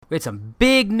We had some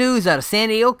big news out of San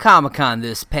Diego Comic-Con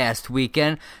this past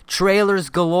weekend. Trailers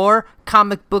galore,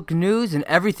 comic book news, and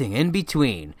everything in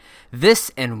between.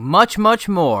 This and much, much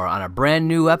more on a brand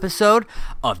new episode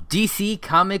of DC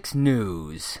Comics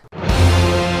News.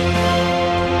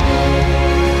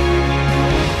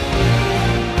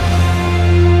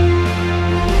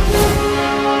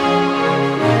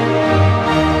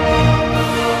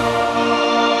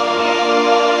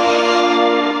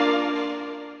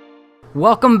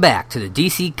 Welcome back to the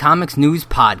DC Comics News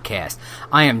Podcast.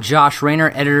 I am Josh Rayner,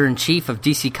 Editor-in-Chief of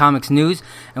DC Comics News,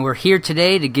 and we're here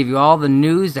today to give you all the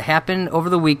news that happened over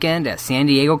the weekend at San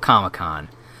Diego Comic-Con.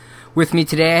 With me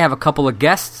today I have a couple of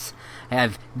guests. I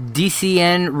have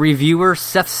DCN reviewer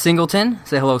Seth Singleton.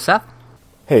 Say hello, Seth.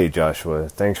 Hey, Joshua.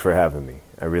 Thanks for having me.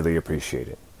 I really appreciate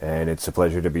it. And it's a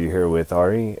pleasure to be here with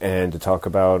Ari and to talk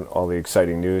about all the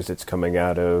exciting news that's coming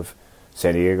out of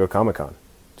San Diego Comic-Con.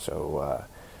 So,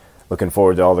 looking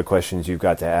forward to all the questions you've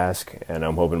got to ask, and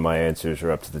I'm hoping my answers are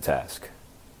up to the task.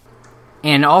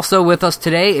 And also with us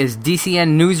today is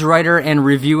DCN news writer and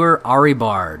reviewer Ari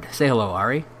Bard. Say hello,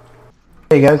 Ari.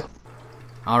 Hey, guys.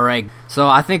 All right, so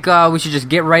I think we should just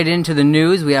get right into the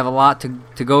news. We have a lot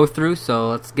to go through, so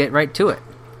let's get right to it.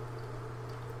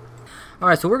 All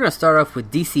right, so we're going to start off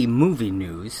with DC movie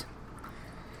news.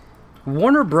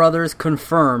 Warner Brothers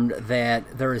confirmed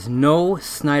that there is no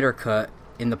Snyder Cut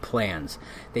in the plans.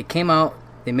 They came out,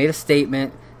 they made a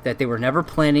statement that they were never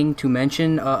planning to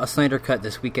mention a Snyder Cut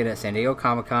this weekend at San Diego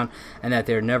Comic-Con, and that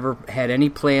they never had any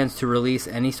plans to release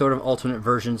any sort of alternate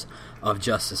versions of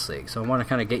Justice League. So I want to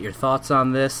kind of get your thoughts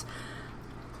on this,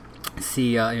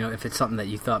 see if it's something that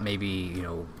you thought maybe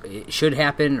it should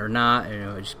happen or not,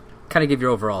 just kind of give your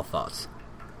overall thoughts.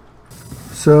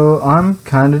 So I'm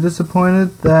kind of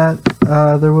disappointed that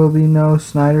there will be no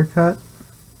Snyder Cut,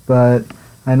 but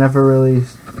I never really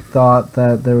thought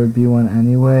that there would be one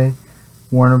anyway.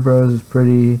 Warner Bros. Is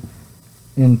pretty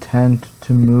intent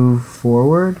to move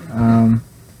forward,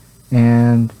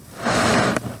 and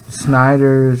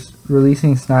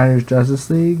releasing Snyder's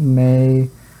Justice League may,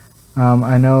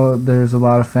 I know there's a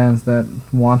lot of fans that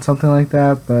want something like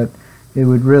that, but it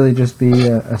would really just be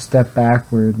a step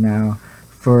backward now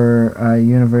for a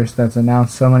universe that's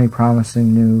announced so many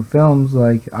promising new films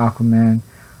like Aquaman,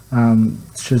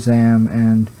 Shazam,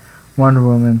 and Wonder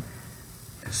Woman.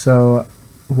 So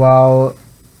while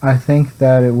I think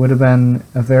that it would have been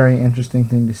a very interesting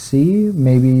thing to see,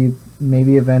 maybe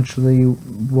eventually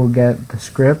we'll get the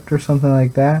script or something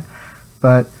like that,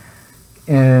 but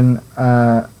in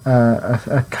a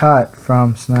cut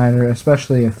from Snyder,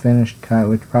 especially a finished cut,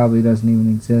 which probably doesn't even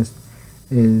exist,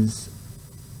 is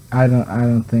I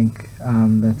don't think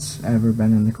that's ever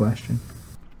been in the question.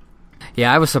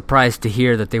 Yeah, I was surprised to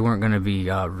hear that they weren't going to be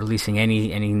releasing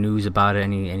any news about it,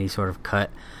 any sort of cut,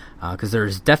 because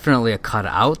there's definitely a cut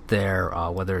out there.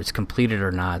 Whether it's completed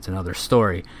or not, it's another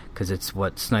story, because it's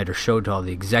what Snyder showed to all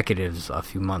the executives a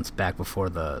few months back before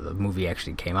the movie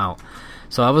actually came out.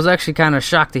 So I was actually kind of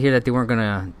shocked to hear that they weren't going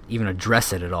to even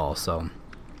address it at all. So,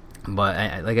 but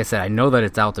like I said, I know that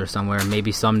it's out there somewhere.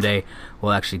 Maybe someday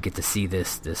we'll actually get to see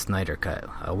this Snyder cut.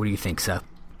 What do you think, Seth?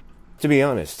 To be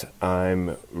honest,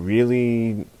 I'm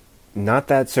really not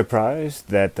that surprised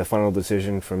that the final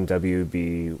decision from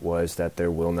WB was that there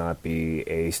will not be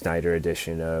a Snyder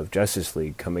edition of Justice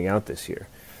League coming out this year,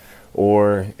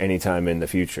 or anytime in the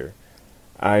future.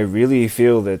 I really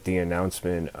feel that the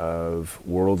announcement of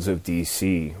Worlds of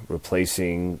DC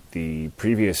replacing the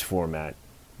previous format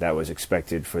that was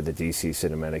expected for the DC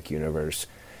Cinematic Universe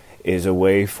is a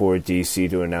way for DC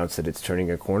to announce that it's turning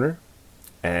a corner,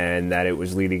 and that it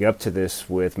was leading up to this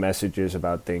with messages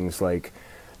about things like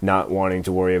not wanting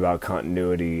to worry about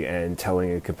continuity and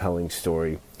telling a compelling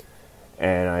story.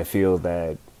 And I feel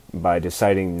that by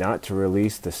deciding not to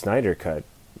release the Snyder Cut,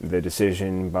 the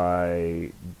decision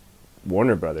by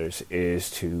Warner Brothers is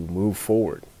to move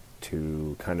forward,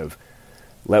 to kind of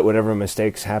let whatever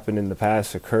mistakes happened in the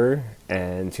past occur,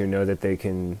 and to know that they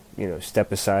can,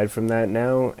 step aside from that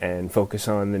now and focus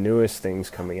on the newest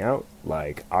things coming out,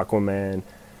 like Aquaman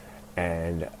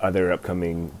and other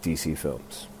upcoming DC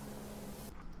films.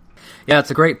 Yeah,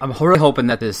 it's I'm really hoping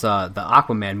that this the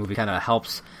Aquaman movie kind of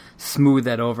helps smooth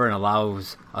that over and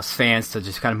allows us fans to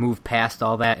just kind of move past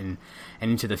all that and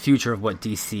into the future of what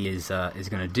DC is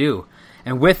going to do.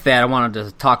 And with that, I wanted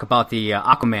to talk about the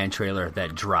Aquaman trailer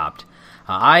that dropped.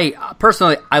 I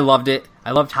loved it.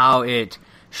 I loved how it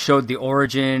showed the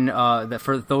origin. That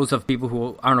for those of people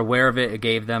who aren't aware of it, it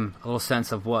gave them a little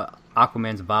sense of what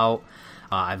Aquaman's about.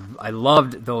 I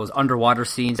loved those underwater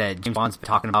scenes that James Wan's been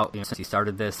talking about since he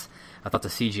started this. I thought the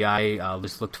CGI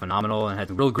just looked phenomenal and had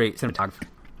real great cinematography.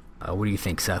 What do you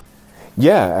think, Seth?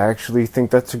 Yeah, I actually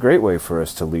think that's a great way for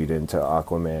us to lead into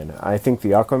Aquaman. I think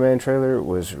the Aquaman trailer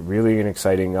was really an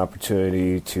exciting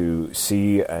opportunity to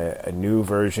see a new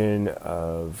version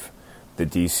of the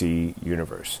DC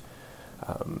universe.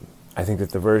 I think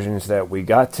that the versions that we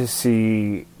got to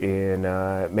see in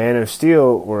Man of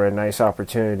Steel were a nice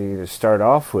opportunity to start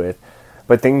off with,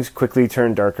 but things quickly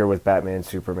turned darker with Batman,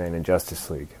 Superman, and Justice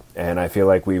League. And I feel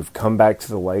like we've come back to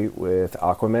the light with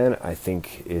Aquaman. I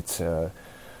think it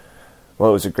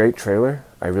was a great trailer.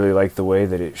 I really liked the way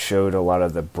that it showed a lot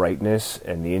of the brightness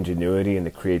and the ingenuity and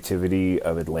the creativity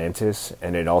of Atlantis,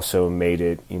 and it also made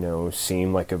it,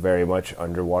 seem like a very much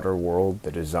underwater world.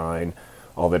 The design,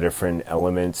 all the different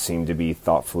elements seemed to be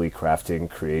thoughtfully crafted and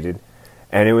created.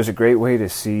 And it was a great way to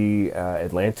see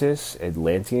Atlantis,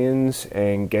 Atlanteans,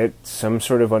 and get some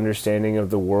sort of understanding of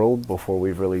the world before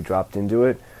we've really dropped into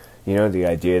it. The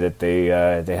idea that they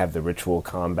have the ritual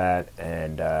combat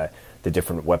and the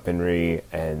different weaponry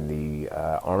and the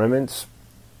armaments.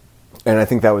 And I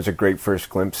think that was a great first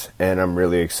glimpse, and I'm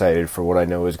really excited for what I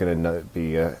know is going to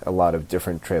be a lot of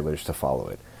different trailers to follow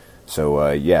it. So,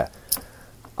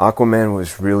 Aquaman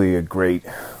was really a great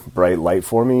bright light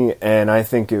for me, and I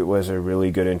think it was a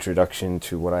really good introduction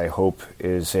to what I hope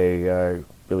is a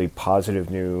really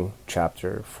positive new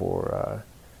chapter for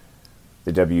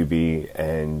the WB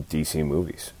and DC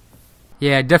movies.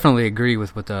 Yeah, I definitely agree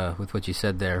with what you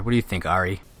said there. What do you think,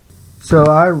 Ari? So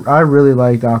I really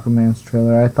liked Aquaman's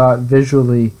trailer. I thought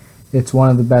visually it's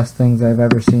one of the best things I've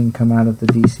ever seen come out of the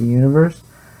DC universe.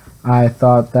 I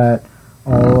thought that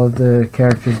all of the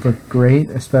characters looked great,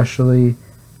 especially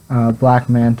Black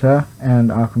Manta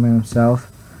and Aquaman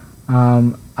himself.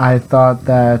 I thought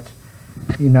that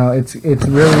it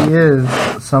really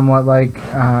is somewhat like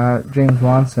James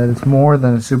Wan said. It's more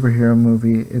than a superhero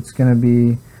movie. It's going to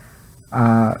be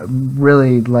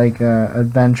really like a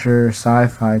adventure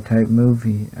sci-fi type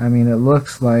movie. I mean, it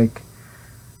looks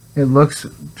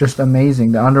just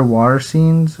amazing. The underwater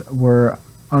scenes were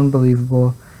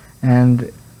unbelievable,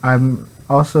 and I'm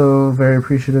also very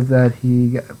appreciative that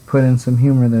he put in some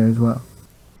humor there as well.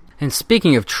 And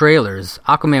speaking of trailers,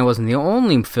 Aquaman wasn't the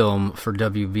only film for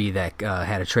WB that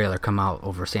had a trailer come out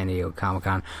over San Diego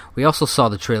Comic-Con. We also saw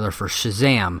the trailer for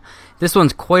Shazam. This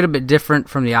one's quite a bit different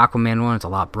from the Aquaman one. It's a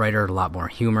lot brighter, a lot more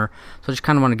humor. So I just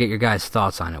kind of want to get your guys'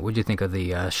 thoughts on it. What do you think of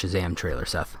the Shazam trailer,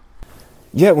 Seth?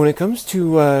 Yeah, when it comes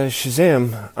to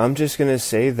Shazam, I'm just going to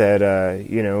say that,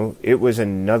 it was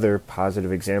another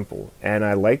positive example. And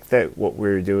I like that what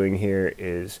we're doing here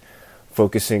is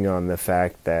focusing on the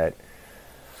fact that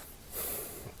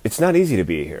it's not easy to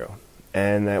be a hero,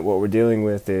 and that what we're dealing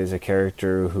with is a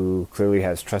character who clearly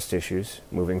has trust issues,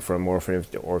 moving from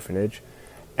orphanage to orphanage,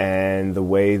 and the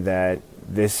way that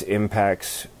this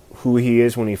impacts who he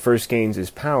is when he first gains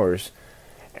his powers,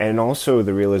 and also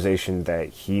the realization that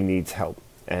he needs help,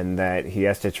 and that he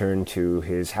has to turn to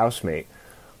his housemate,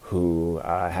 who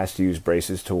has to use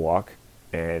braces to walk,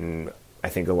 and I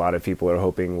think a lot of people are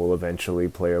hoping will eventually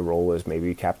play a role as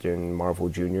maybe Captain Marvel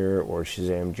Jr. or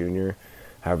Shazam Jr.,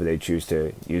 however they choose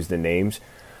to use the names.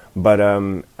 But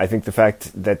I think the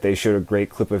fact that they showed a great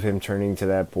clip of him turning to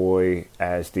that boy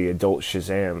as the adult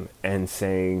Shazam and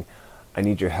saying, "I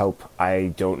need your help.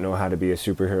 I don't know how to be a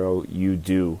superhero. You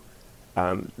do."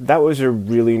 That was a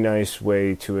really nice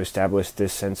way to establish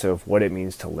this sense of what it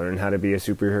means to learn how to be a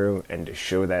superhero, and to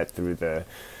show that through the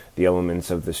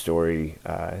elements of the story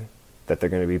that they're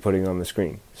going to be putting on the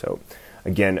screen. So,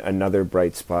 again, another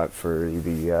bright spot for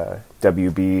the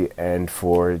WB and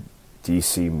for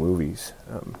DC movies.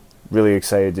 Really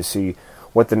excited to see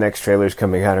what the next trailers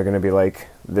coming out are going to be like.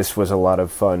 This was a lot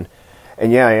of fun.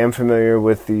 And yeah, I am familiar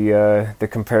with the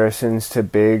comparisons to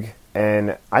Big,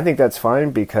 and I think that's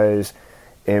fine because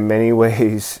in many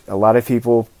ways, a lot of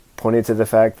people pointed to the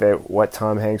fact that what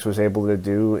Tom Hanks was able to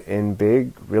do in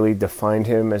Big really defined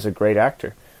him as a great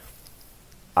actor.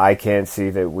 I can't see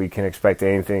that we can expect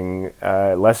anything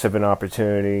less of an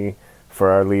opportunity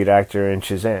for our lead actor in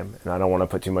Shazam. And I don't want to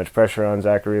put too much pressure on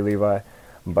Zachary Levi,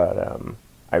 but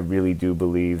I really do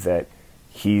believe that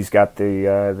he's got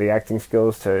the acting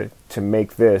skills to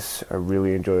make this a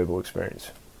really enjoyable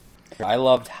experience. I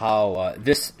loved how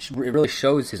this really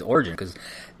shows his origin, because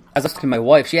as I was talking to my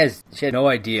wife, she had no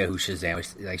idea who Shazam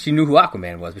was. Like, she knew who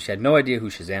Aquaman was, but she had no idea who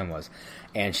Shazam was.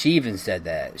 And she even said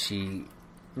that she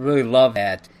really loved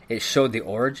that it showed the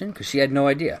origin, because she had no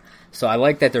idea. So I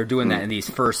like that they're doing that in these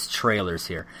first trailers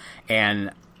here.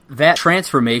 And that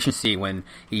transformation scene when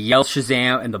he yells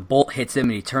Shazam and the bolt hits him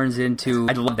and he turns into...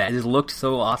 I love that. It just looked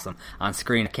so awesome on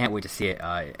screen. I can't wait to see it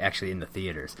actually in the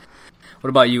theaters. What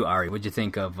about you, Ari? What did you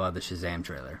think of the Shazam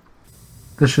trailer?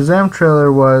 The Shazam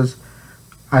trailer was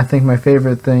I think, my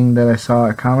favorite thing that I saw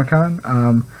at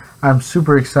Comic-Con. I'm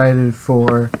super excited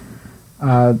for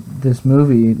this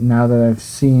movie now that I've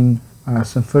seen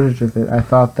some footage of it. I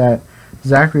thought that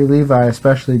Zachary Levi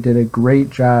especially did a great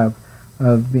job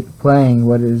of playing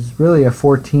what is really a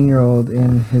 14-year-old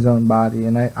in his own body,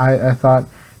 and I thought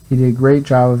he did a great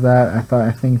job of that.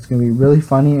 I think it's going to be really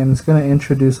funny, and it's going to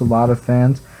introduce a lot of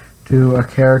fans to a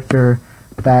character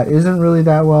that isn't really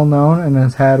that well known and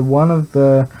has had one of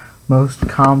the most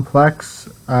complex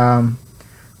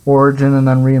origin and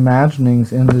then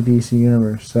reimaginings in the DC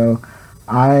universe. So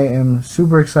I am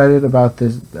super excited about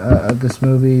this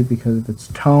movie because of its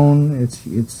tone,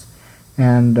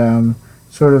 and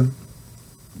sort of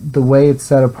the way it's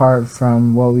set apart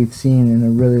from what we've seen in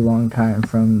a really long time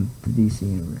from the DC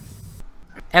universe.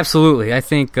 Absolutely. I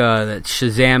think that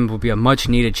Shazam will be a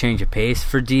much-needed change of pace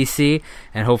for DC,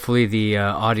 and hopefully the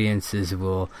audiences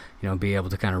will be able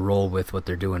to kind of roll with what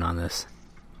they're doing on this.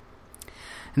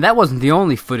 And that wasn't the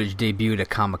only footage debuted at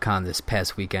Comic-Con this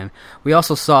past weekend. We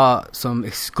also saw some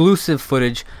exclusive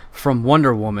footage from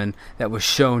Wonder Woman that was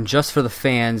shown just for the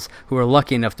fans who were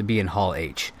lucky enough to be in Hall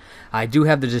H. I do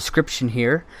have the description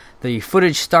here. The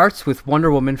footage starts with Wonder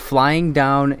Woman flying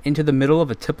down into the middle of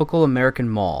a typical American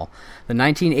mall. The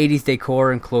 1980s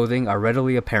decor and clothing are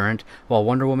readily apparent, while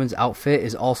Wonder Woman's outfit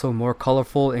is also more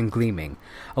colorful and gleaming.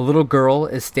 A little girl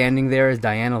is standing there as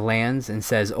Diana lands and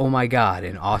says, "Oh my God,"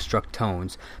 in awestruck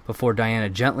tones, before Diana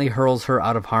gently hurls her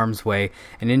out of harm's way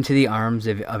and into the arms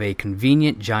of a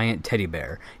convenient giant teddy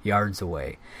bear, yards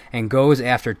away, and goes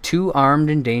after two armed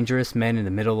and dangerous men in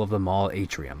the middle of the mall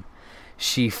atrium.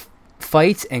 She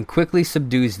fights and quickly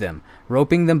subdues them,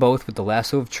 roping them both with the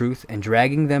lasso of truth and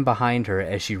dragging them behind her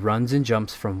as she runs and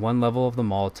jumps from one level of the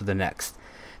mall to the next.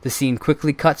 The scene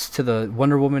quickly cuts to the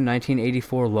Wonder Woman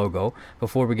 1984 logo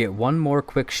before we get one more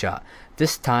quick shot,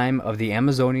 this time of the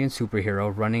Amazonian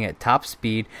superhero running at top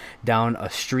speed down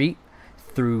a street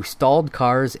through stalled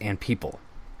cars and people.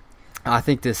 I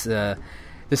think this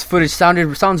footage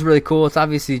sounds really cool. It's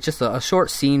obviously just a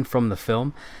short scene from the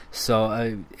film,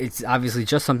 so it's obviously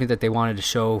just something that they wanted to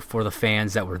show for the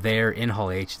fans that were there in Hall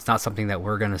H. It's not something that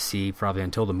we're going to see probably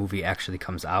until the movie actually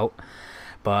comes out.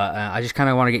 But I just kind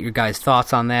of want to get your guys'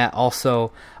 thoughts on that.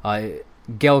 Also,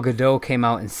 Gal Gadot came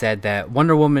out and said that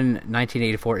Wonder Woman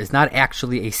 1984 is not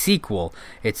actually a sequel.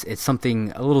 It's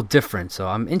something a little different. So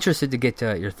I'm interested to get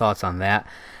your thoughts on that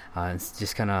and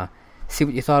just kind of see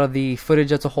what you thought of the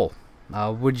footage as a whole.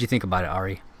 What did you think about it,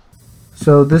 Ari?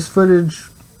 So this footage,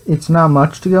 it's not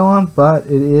much to go on, but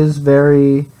it is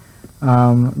very...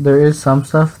 there is some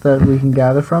stuff that we can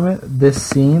gather from it. This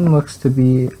scene looks to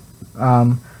be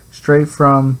straight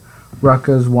from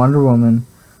Rucka's Wonder Woman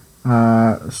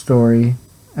story,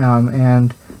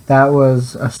 and that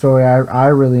was a story I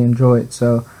really enjoyed.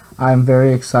 So I'm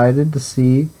very excited to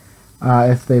see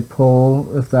if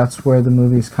that's where the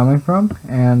movie's coming from,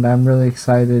 and I'm really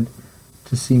excited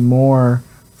to see more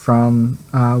from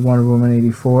Wonder Woman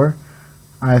 84.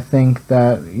 I think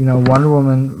that Wonder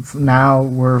Woman, now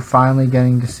we're finally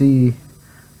getting to see,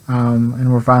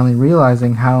 and we're finally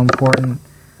realizing how important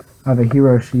of a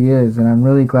hero she is, and I'm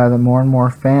really glad that more and more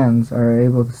fans are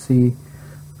able to see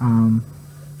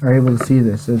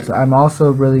this. I'm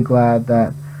also really glad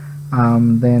that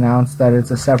they announced that it's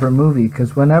a separate movie,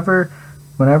 because whenever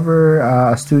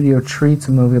a studio treats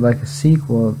a movie like a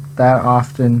sequel, that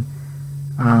often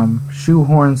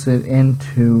shoehorns it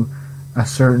into a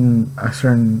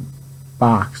certain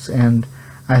box, and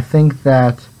I think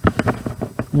that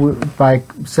by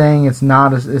saying it's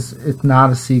not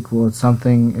a sequel, it's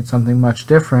something much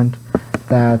different,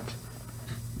 that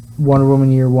Wonder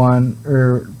Woman Year One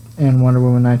and Wonder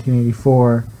Woman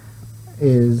 1984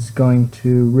 is going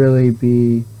to really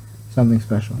be something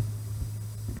special.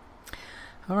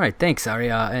 All right, thanks, Ari.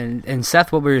 And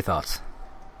Seth, what were your thoughts?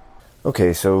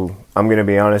 Okay, so I'm going to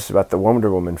be honest about the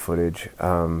Wonder Woman footage.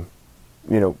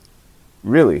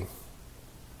 Really,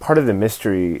 part of the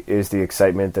mystery is the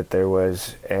excitement that there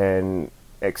was an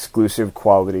exclusive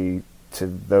quality to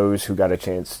those who got a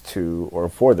chance to, or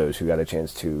for those who got a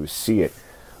chance to see it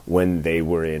when they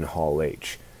were in Hall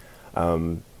H.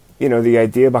 The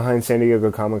idea behind San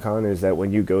Diego Comic-Con is that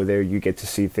when you go there, you get to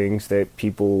see things that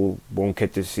people won't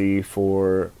get to see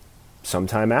for some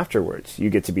time afterwards.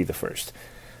 You get to be the first.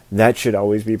 That should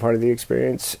always be part of the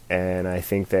experience, and I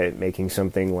think that making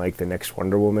something like the next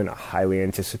Wonder Woman, a highly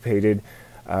anticipated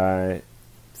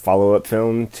follow-up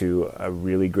film to a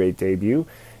really great debut,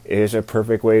 is a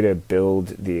perfect way to build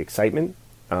the excitement.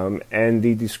 And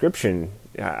the description,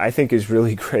 I think, is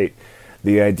really great.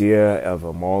 The idea of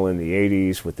a mall in the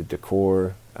 80s with the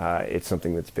decor, it's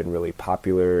something that's been really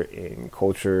popular in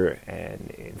culture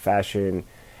and in fashion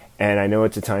And I know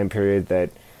it's a time period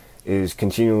that is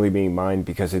continually being mined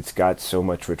because it's got so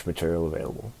much rich material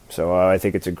available. So I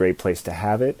think it's a great place to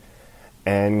have it.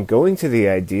 And going to the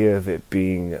idea of it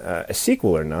being a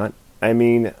sequel or not, I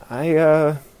mean,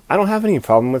 I don't have any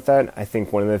problem with that. I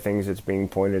think one of the things that's being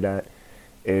pointed at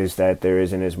is that there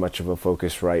isn't as much of a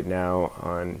focus right now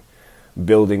on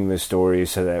building the story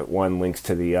so that one links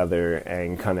to the other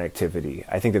and connectivity.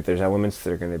 I think that there's elements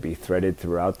that are going to be threaded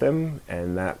throughout them,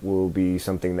 and that will be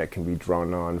something that can be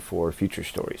drawn on for future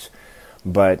stories.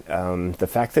 But the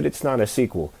fact that it's not a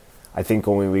sequel, I think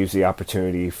only leaves the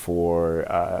opportunity for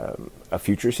a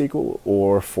future sequel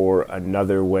or for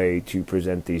another way to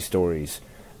present these stories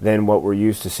than what we're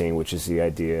used to seeing, which is the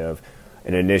idea of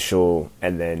an initial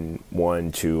and then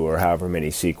 1, 2, or however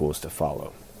many sequels to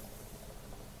follow.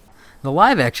 The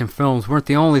live-action films weren't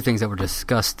the only things that were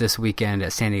discussed this weekend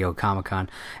at San Diego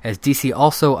Comic-Con, as DC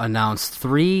also announced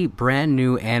 3 brand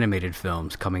new animated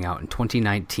films coming out in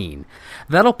 2019.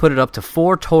 That'll put it up to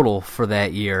 4 total for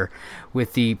that year,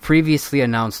 with the previously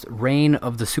announced Reign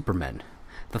of the Supermen.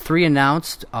 The 3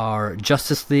 announced are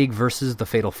Justice League vs. the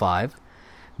Fatal 5,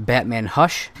 Batman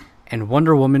Hush, and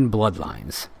Wonder Woman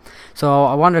Bloodlines. So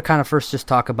I wanted to kind of first just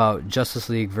talk about Justice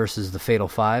League versus the Fatal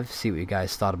 5, see what you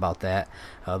guys thought about that.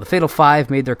 The Fatal 5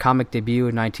 made their comic debut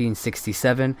in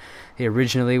 1967. They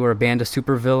originally were a band of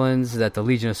supervillains that the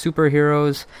Legion of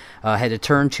Superheroes had to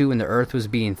turn to when the Earth was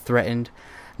being threatened.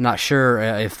 I'm not sure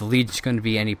if the Legion's going to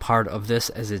be any part of this,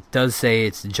 as it does say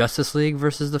it's Justice League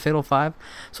versus the Fatal 5.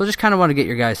 So I just kind of want to get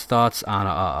your guys' thoughts on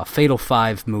a Fatal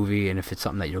 5 movie and if it's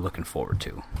something that you're looking forward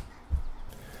to.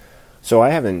 So I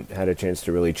haven't had a chance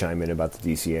to really chime in about the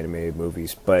DC animated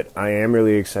movies, but I am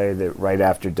really excited that right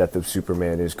after Death of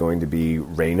Superman is going to be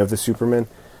Reign of the Supermen.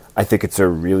 I think it's a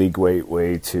really great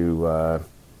way to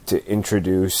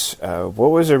introduce what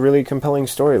was a really compelling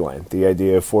storyline. The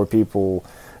idea of 4 people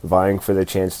vying for the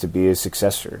chance to be a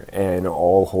successor and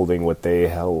all holding what they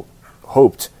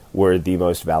hoped were the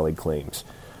most valid claims.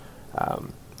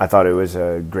 I thought it was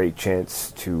a great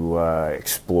chance to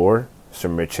explore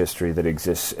some rich history that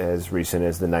exists as recent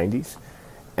as the 90s.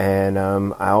 And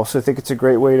I also think it's a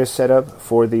great way to set up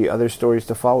for the other stories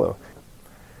to follow.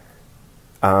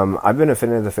 I've been a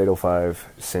fan of the Fatal 5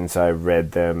 since I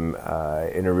read them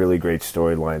in a really great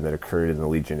storyline that occurred in the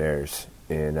Legionnaires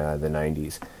in the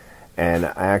 90s. And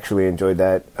I actually enjoyed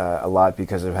that a lot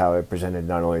because of how it presented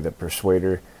not only the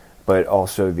Persuader, but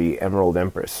also the Emerald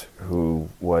Empress, who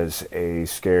was a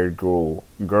scared ghoul,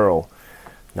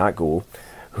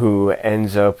 who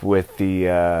ends up with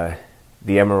the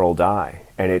Emerald Eye,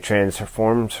 and it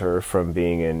transforms her from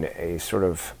being in a sort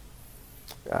of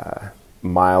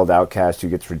mild outcast who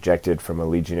gets rejected from a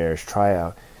Legionnaire's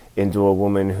tryout into a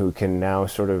woman who can now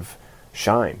sort of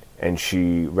shine, and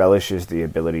she relishes the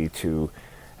ability to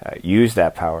use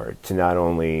that power to not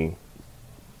only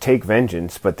take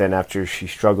vengeance, but then after she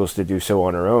struggles to do so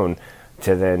on her own,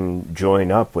 to then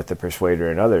join up with the Persuader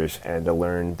and others, and to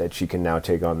learn that she can now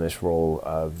take on this role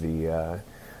of the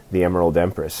Emerald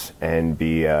Empress and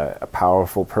be a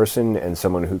powerful person and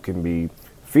someone who can be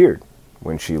feared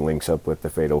when she links up with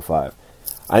the Fatal 5.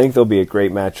 I think there'll be a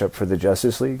great matchup for the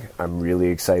Justice League. I'm really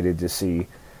excited to see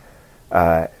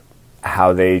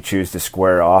how they choose to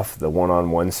square off the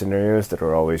one-on-one scenarios that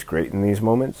are always great in these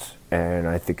moments, and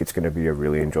I think it's going to be a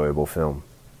really enjoyable film.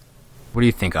 What do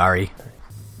you think, Ari?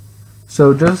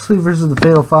 So Justice League versus the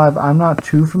Fatal 5, I'm not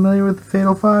too familiar with the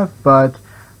Fatal 5, but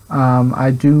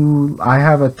I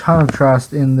have a ton of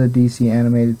trust in the DC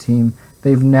animated team.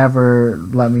 They've never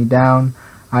let me down.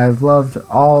 I've loved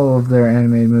all of their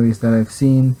animated movies that I've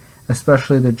seen,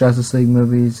 especially the Justice League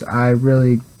movies. I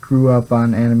really grew up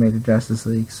on animated Justice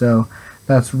League, so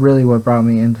that's really what brought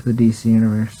me into the DC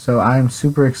universe. So I'm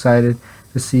super excited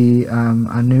to see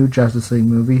a new Justice League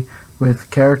movie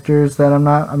with characters that I'm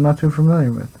not too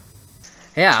familiar with.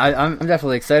 Yeah, I'm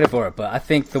definitely excited for it, but I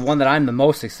think the one that I'm the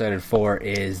most excited for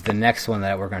is the next one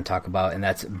that we're going to talk about, and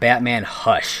that's Batman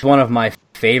Hush. One of my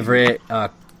favorite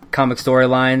comic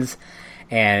storylines,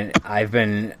 and I've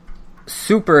been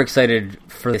super excited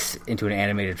for this into an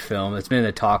animated film. It's been in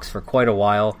the talks for quite a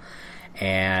while,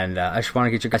 and I just want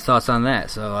to get your guys' thoughts on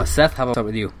that. So, Seth, how about start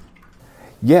with you?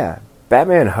 Yeah,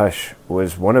 Batman Hush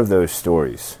was one of those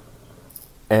stories.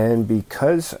 And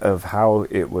because of how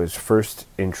it was first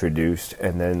introduced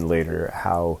and then later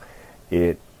how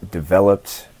it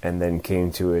developed and then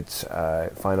came to its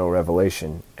final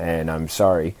revelation, and I'm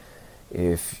sorry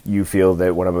if you feel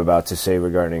that what I'm about to say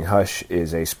regarding Hush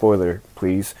is a spoiler,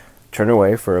 please turn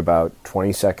away for about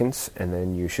 20 seconds and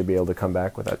then you should be able to come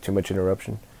back without too much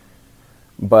interruption.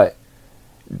 But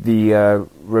the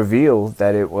reveal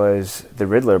that it was the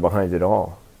Riddler behind it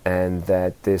all and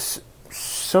that this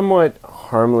somewhat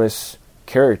harmless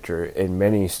character in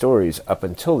many stories up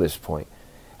until this point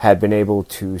had been able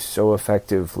to so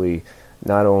effectively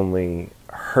not only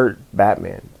hurt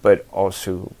Batman, but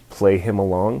also play him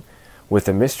along with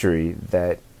a mystery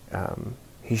that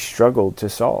he struggled to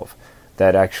solve,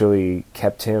 that actually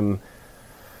kept him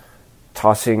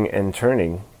tossing and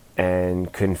turning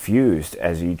and confused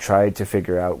as he tried to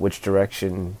figure out which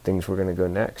direction things were going to go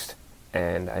next.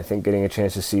 And I think getting a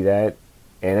chance to see that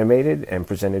animated and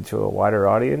presented to a wider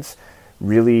audience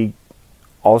really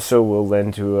also will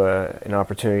lend to an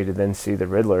opportunity to then see the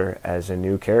Riddler as a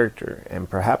new character, and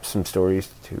perhaps some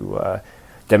stories to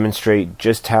demonstrate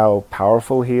just how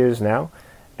powerful he is now,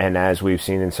 and as we've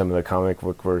seen in some of the comic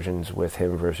book versions with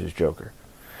him versus Joker.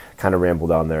 Kind of rambled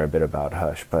on there a bit about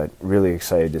Hush, but really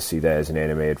excited to see that as an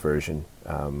animated version.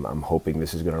 I'm hoping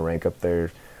this is going to rank up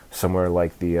there somewhere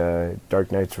like the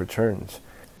Dark Knight's Returns.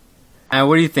 And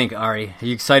what do you think, Ari? Are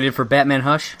you excited for Batman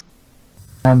Hush?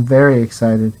 I'm very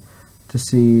excited to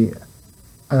see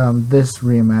this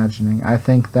reimagining. I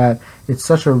think that it's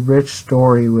such a rich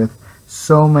story with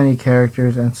so many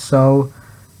characters and so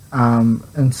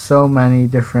many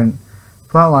different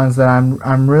plot lines that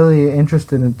I'm really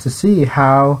interested to see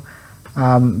how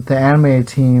the animated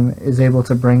team is able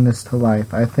to bring this to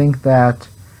life. I think that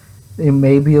it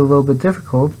may be a little bit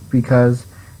difficult because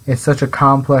it's such a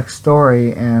complex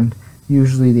story, and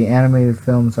usually the animated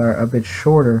films are a bit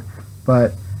shorter,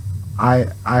 but I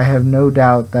have no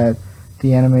doubt that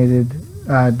the animated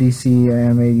DC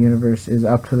animated universe is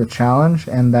up to the challenge,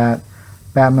 and that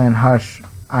Batman Hush,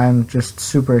 I'm just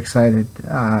super excited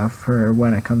for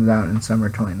when it comes out in summer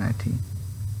 2019.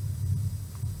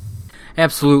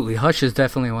 Absolutely. Hush is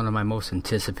definitely one of my most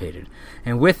anticipated.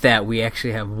 And with that, we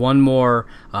actually have one more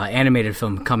animated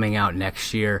film coming out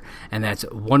next year, and that's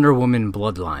Wonder Woman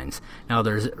Bloodlines. Now,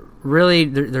 there's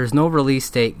no release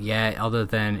date yet, other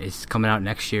than it's coming out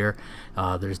next year.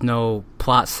 There's no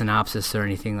plot synopsis or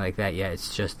anything like that yet.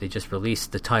 It's just they just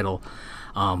released the title.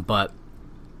 But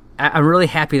I'm really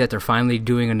happy that they're finally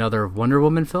doing another Wonder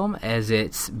Woman film, as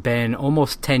it's been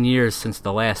almost 10 years since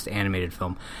the last animated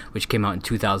film, which came out in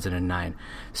 2009.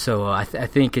 So I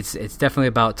think it's definitely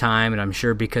about time, and I'm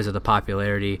sure because of the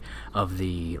popularity of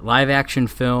the live-action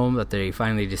film that they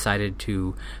finally decided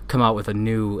to come out with a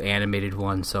new animated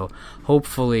one. So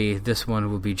hopefully this one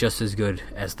will be just as good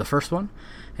as the first one.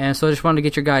 And so I just wanted to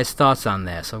get your guys' thoughts on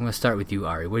that. So I'm going to start with you,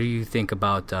 Ari. What do you think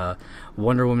about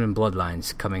Wonder Woman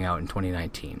Bloodlines coming out in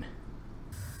 2019?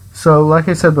 So, like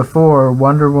I said before,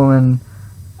 Wonder Woman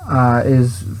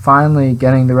is finally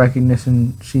getting the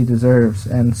recognition she deserves,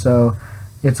 and so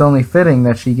it's only fitting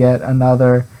that she get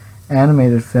another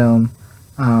animated film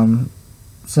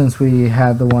since we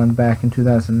had the one back in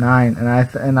 2009.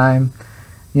 And I'm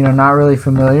not really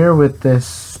familiar with this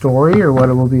story or what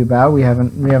it will be about. We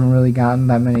haven't really gotten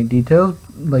that many details,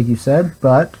 like you said,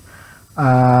 but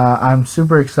I'm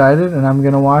super excited, and I'm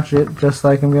gonna watch it just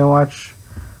like I'm gonna watch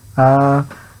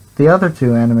the other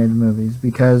two animated movies,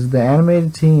 because the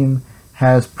animated team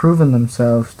has proven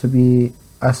themselves to be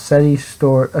a steady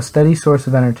source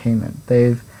of entertainment.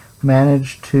 They've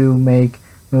managed to make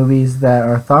movies that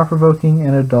are thought-provoking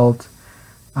and adult,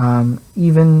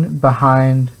 even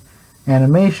behind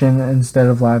animation instead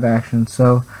of live action.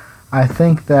 So I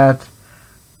think that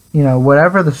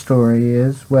whatever the story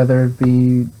is, whether it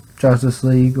be Justice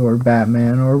League or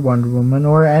Batman or Wonder Woman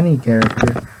or any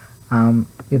character,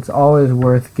 it's always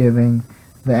worth giving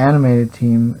the animated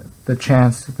team the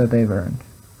chance that they've earned.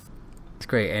 That's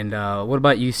great. And what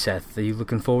about you, Seth? Are you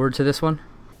looking forward to this one?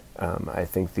 I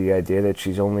think the idea that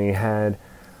she's only had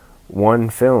one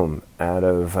film out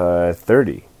of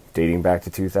 30 dating back to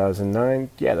 2009,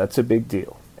 yeah, that's a big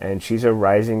deal. And she's a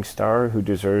rising star who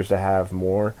deserves to have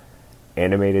more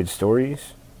animated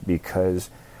stories, because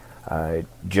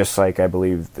just like I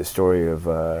believe the story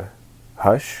of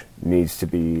Hush needs to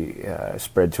be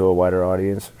spread to a wider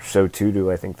audience, so too do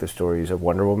I think the stories of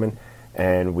Wonder Woman.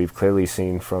 And we've clearly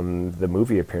seen from the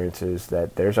movie appearances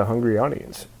that there's a hungry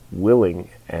audience willing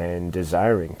and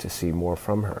desiring to see more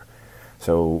from her.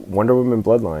 So Wonder Woman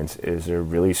Bloodlines is a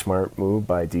really smart move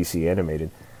by DC Animated.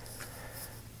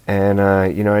 And, I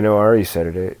know Ari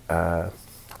said it,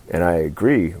 and I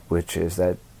agree, which is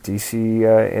that DC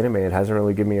Animated hasn't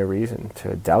really given me a reason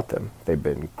to doubt them. They've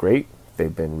been great.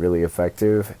 They've been really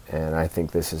effective, and I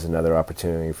think this is another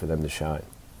opportunity for them to shine.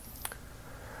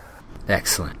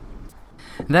 Excellent.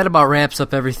 And that about wraps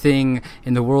up everything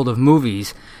in the world of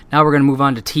movies. Now we're going to move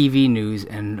on to TV news,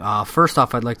 and first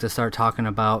off, I'd like to start talking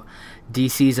about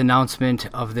DC's announcement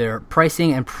of their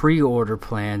pricing and pre-order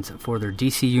plans for their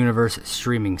DC Universe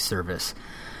streaming service.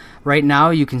 Right now,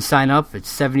 you can sign up at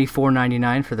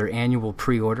 $74.99 for their annual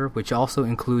pre-order, which also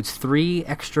includes 3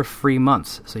 extra free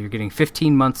months. So you're getting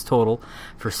 15 months total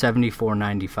for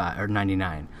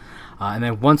 $74.99. And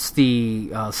then once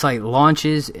the site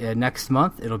launches next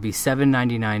month, it'll be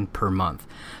 $7.99 per month.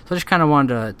 So I just kind of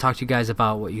wanted to talk to you guys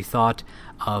about what you thought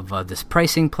of this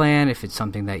pricing plan, if it's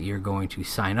something that you're going to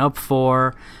sign up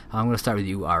for. I'm going to start with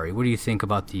you, Ari. What do you think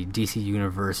about the DC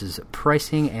Universe's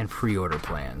pricing and pre-order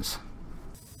plans?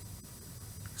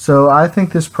 So I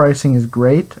think this pricing is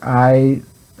great. I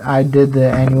did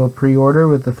the annual pre-order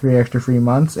with the 3 extra free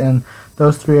months, and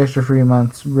those 3 extra free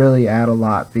months really add a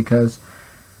lot because,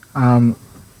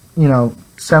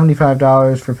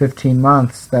 $75 for 15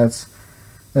 months, that's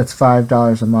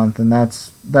 $5 a month, and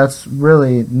that's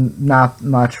really not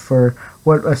much for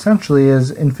what essentially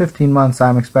is, in 15 months,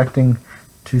 I'm expecting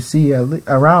to see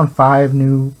around 5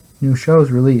 new shows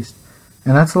released.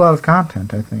 And that's a lot of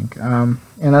content, I think. And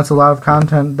that's a lot of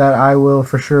content that I will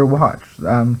for sure watch.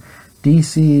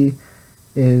 DC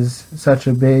is such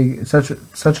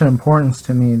an importance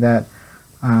to me that,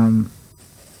 I'll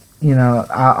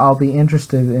be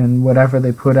interested in whatever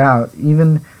they put out,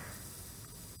 even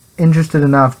interested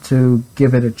enough to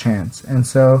give it a chance. And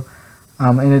so,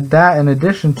 in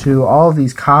addition to all of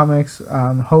these comics,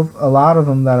 hope a lot of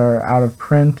them that are out of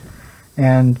print,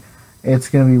 and it's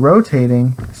going to be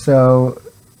rotating, so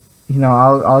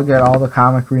I'll get all the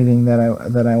comic reading that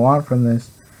I want from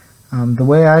this. The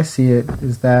way I see it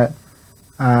is that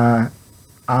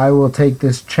I will take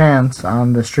this chance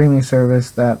on the streaming service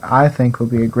that I think will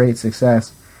be a great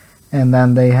success, and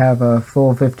then they have a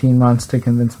full 15 months to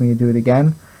convince me to do it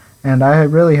again, and I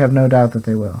really have no doubt that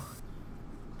they will.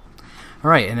 All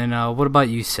right, and then what about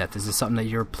you, Seth? Is this something that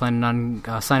you're planning on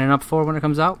signing up for when it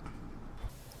comes out?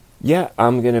 Yeah,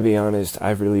 I'm going to be honest.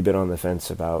 I've really been on the fence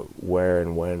about where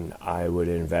and when I would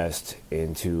invest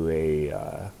into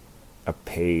a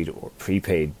paid or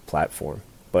prepaid platform.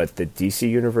 But the DC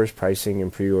Universe pricing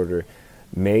and pre-order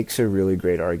makes a really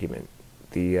great argument.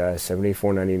 The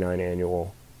 $74.99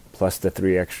 annual plus the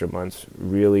 3 extra months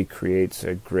really creates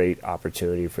a great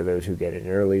opportunity for those who get in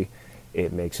early.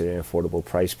 It makes it an affordable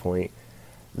price point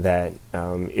that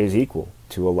is equal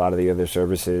to a lot of the other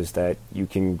services that you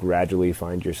can gradually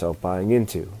find yourself buying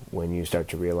into when you start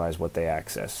to realize what they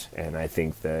access. And I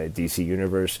think the DC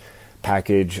Universe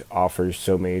package offers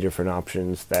so many different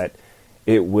options that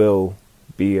it will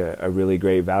be a really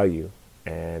great value.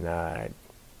 And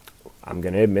I'm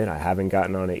going to admit I haven't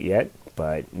gotten on it yet,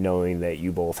 but knowing that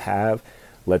you both have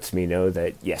lets me know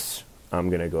that, yes, I'm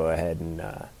going to go ahead and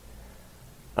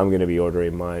I'm going to be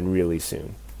ordering mine really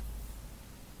soon.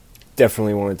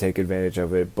 Definitely want to take advantage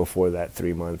of it before that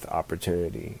 3-month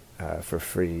opportunity for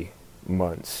free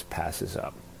months passes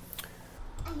up.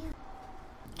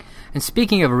 And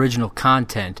speaking of original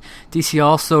content, DC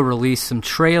also released some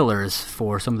trailers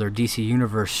for some of their DC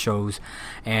Universe shows,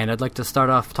 and I'd like to start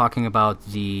off talking about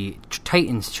the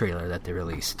Titans trailer that they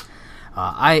released.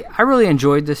 I really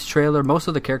enjoyed this trailer. Most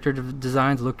of the character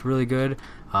designs looked really good.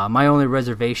 My only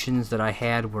reservations that I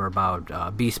had were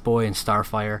about Beast Boy and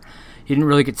Starfire. You didn't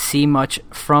really get to see much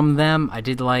from them. I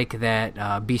did like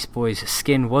that Beast Boy's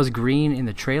skin was green in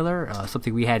the trailer,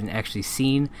 something we hadn't actually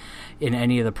seen in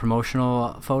any of the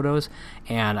promotional photos.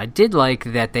 And I did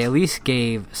like that they at least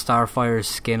gave Starfire's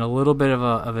skin a little bit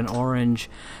of an orange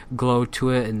glow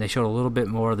to it, and they showed a little bit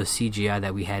more of the CGI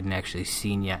that we hadn't actually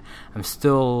seen yet. I'm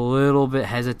still a little bit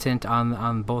hesitant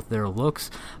on both their looks,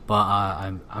 but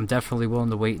I'm definitely willing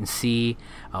to wait and see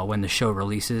when the show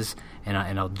releases, and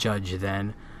I'll judge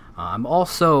then. I'm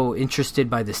also interested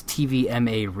by this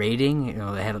TVMA rating.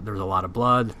 There was a lot of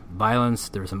blood, violence.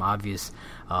 There was some obvious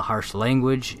harsh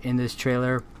language in this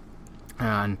trailer,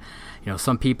 and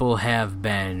some people have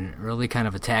been really kind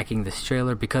of attacking this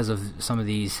trailer because of some of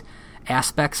these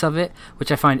aspects of it,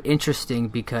 which I find interesting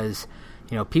because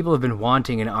people have been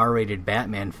wanting an R-rated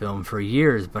Batman film for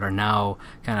years, but are now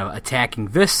kind of attacking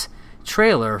this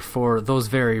trailer for those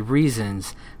very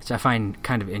reasons, which I find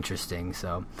kind of interesting.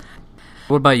 So,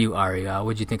 what about you, Ari? What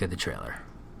did you think of the trailer?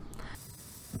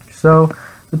 So,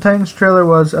 the Titans trailer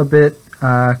was a bit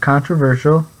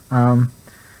controversial.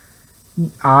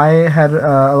 I had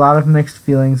a lot of mixed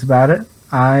feelings about it.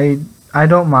 I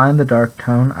don't mind the dark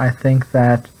tone. I think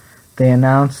that they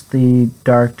announced the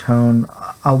dark tone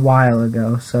a while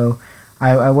ago, so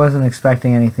I wasn't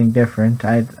expecting anything different.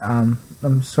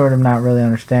 I'm sort of not really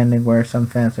understanding where some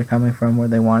fans are coming from, where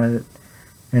they wanted it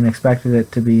and expected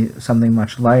it to be something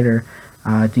much lighter.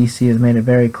 DC has made it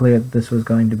very clear that this was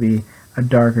going to be a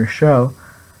darker show.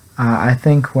 I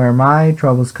think where my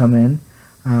troubles come in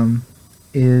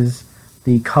is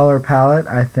the color palette.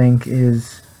 I think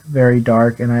is very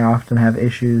dark, and I often have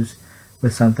issues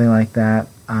with something like that.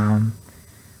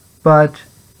 But,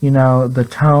 the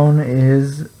tone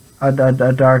is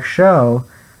a dark show.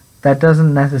 That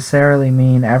doesn't necessarily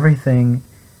mean every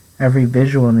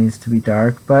visual needs to be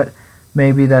dark, but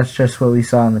maybe that's just what we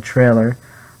saw in the trailer.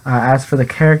 As for the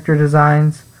character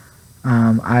designs,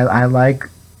 I like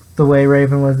the way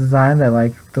Raven was designed. I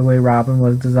like the way Robin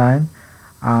was designed.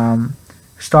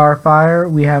 Starfire,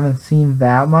 we haven't seen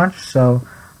that much, so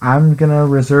I'm going to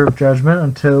reserve judgment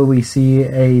until we see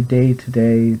a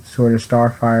day-to-day sort of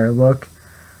Starfire look.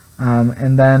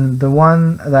 And then the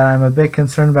one that I'm a bit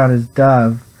concerned about is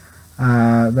Dove.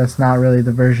 That's not really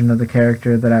the version of the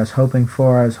character that I was hoping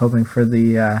for. I was hoping for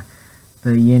the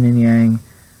yin and yang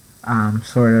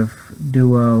sort of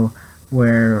duo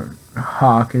where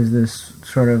Hawk is this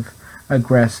sort of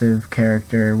aggressive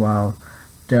character while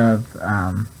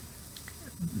Dove,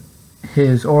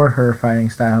 his or her fighting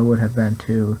style would have been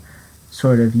to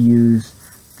sort of use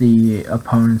the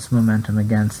opponent's momentum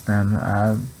against them,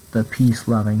 the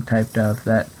peace-loving type Dove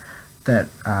that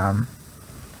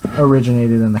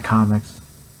originated in the comics.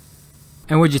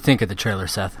 And what'd you think of the trailer,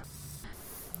 Seth?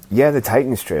 Yeah, the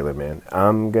Titans trailer, man.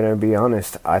 I'm going to be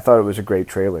honest. I thought it was a great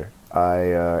trailer. I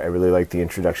really liked the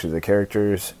introduction of the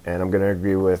characters, and I'm going to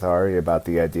agree with Ari about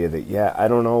the idea that, I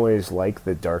don't always like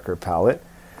the darker palette,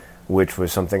 which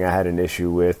was something I had an issue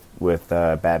with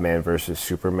Batman versus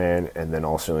Superman and then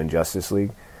also in Justice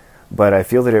League. But I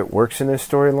feel that it works in this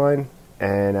storyline,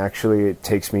 and actually it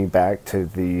takes me back to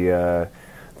the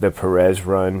Perez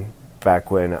run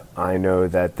back when I know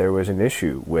that there was an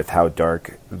issue with how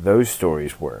dark those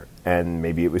stories were. And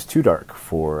maybe it was too dark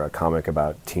for a comic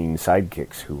about teen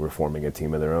sidekicks who were forming a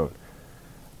team of their own.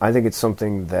 I think it's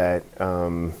something that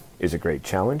is a great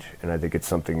challenge, and I think it's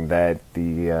something that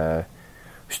the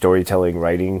storytelling,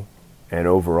 writing, and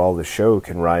overall the show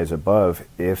can rise above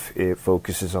if it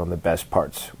focuses on the best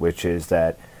parts, which is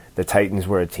that the Titans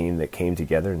were a team that came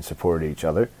together and supported each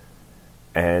other,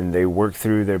 and they worked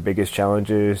through their biggest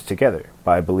challenges together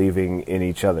by believing in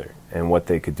each other and what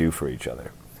they could do for each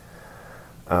other.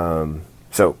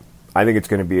 So I think it's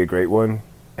going to be a great one,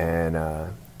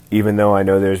 and even though I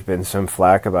know there's been some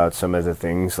flack about some of the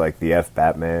things like the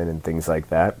Batman and things like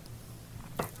that,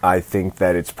 I think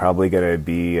that it's probably going to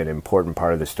be an important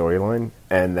part of the storyline,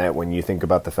 and that when you think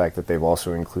about the fact that they've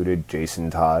also included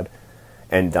Jason Todd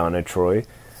and Donna Troy,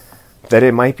 that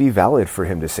it might be valid for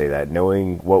him to say that,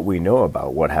 knowing what we know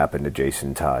about what happened to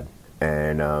Jason Todd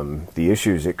and the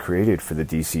issues it created for the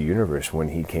DC Universe when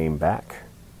he came back.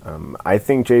 I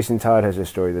think Jason Todd has a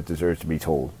story that deserves to be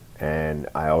told, and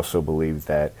I also believe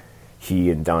that he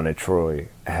and Donna Troy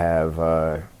have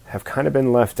kind of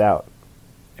been left out,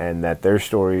 and that their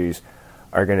stories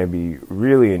are going to be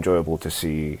really enjoyable to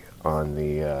see on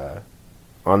the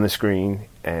screen,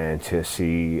 and to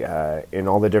see in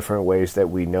all the different ways that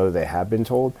we know they have been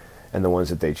told, and the ones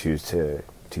that they choose to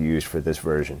use for this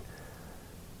version.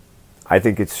 I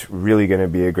think it's really going to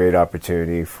be a great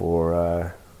opportunity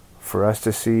for us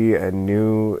to see a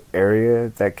new area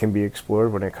that can be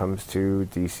explored when it comes to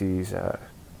DC's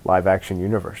live-action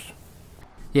universe.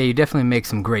 Yeah, you definitely make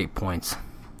some great points.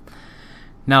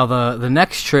 Now, the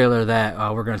next trailer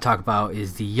that we're going to talk about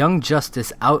is the Young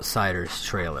Justice Outsiders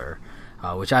trailer,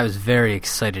 which I was very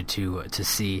excited to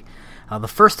see. The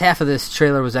first half of this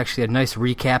trailer was actually a nice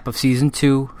recap of Season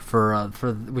 2, for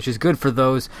which is good for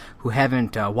those who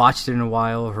haven't watched it in a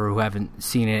while or who haven't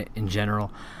seen it in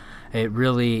general. It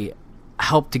really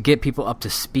helped to get people up to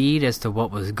speed as to what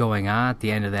was going on at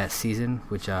the end of that season,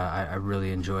 which I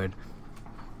really enjoyed.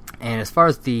 And as far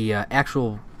as the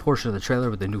actual portion of the trailer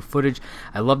with the new footage,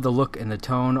 I love the look and the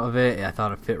tone of it. I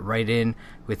thought it fit right in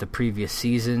with the previous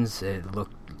seasons. It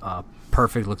looked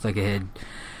perfect. Looked like it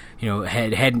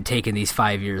hadn't taken these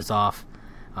 5 years off.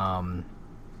 I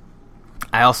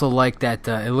also like that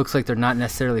it looks like they're not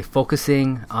necessarily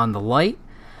focusing on the light,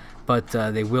 but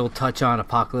they will touch on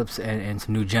Apocalypse and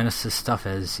some new Genesis stuff,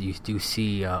 as you do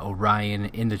see Orion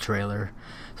in the trailer.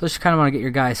 So I just kind of want to get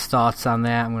your guys' thoughts on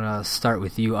that. I'm going to start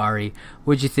with you, Ari.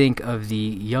 What did you think of the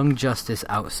Young Justice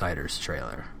Outsiders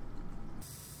trailer?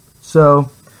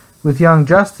 So, with Young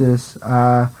Justice,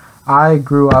 I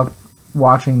grew up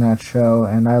watching that show,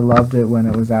 and I loved it when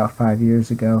it was out 5 years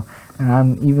ago, and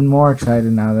I'm even more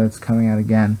excited now that it's coming out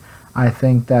again. I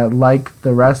think that, like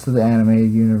the rest of the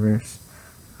animated universe,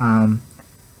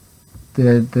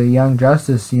 the Young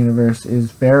Justice universe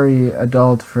is very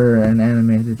adult for an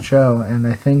animated show, and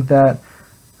I think that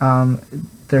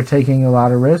they're taking a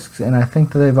lot of risks, and I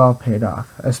think that they've all paid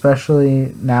off,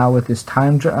 especially now with this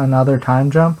another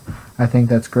time jump. I think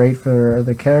that's great for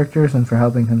the characters and for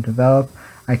helping them develop.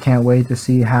 I can't wait to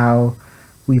see how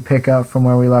we pick up from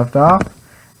where we left off.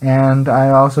 And I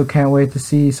also can't wait to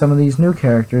see some of these new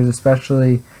characters,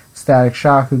 especially Static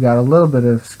Shock, who got a little bit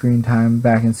of screen time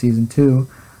back in Season 2.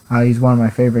 He's one of my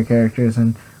favorite characters,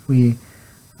 and we're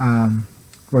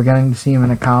getting to see him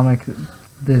in a comic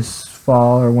this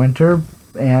fall or winter,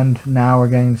 and now we're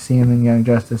getting to see him in Young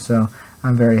Justice, so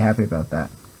I'm very happy about that.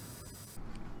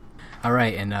 All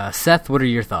right, and Seth, what are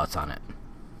your thoughts on it?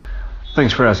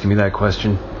 Thanks for asking me that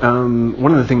question.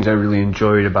 One of the things I really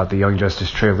enjoyed about the Young Justice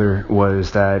trailer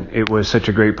was that it was such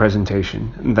a great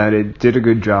presentation, that it did a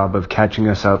good job of catching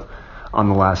us up on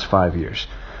the last 5 years.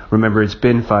 Remember, it's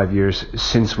been 5 years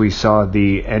since we saw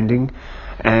the ending,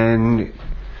 and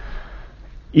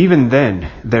even then,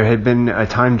 there had been a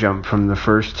time jump from the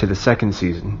first to the second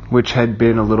season, which had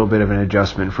been a little bit of an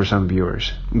adjustment for some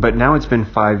viewers. But now it's been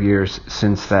 5 years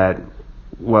since that,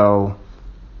 well,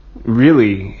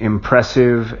 really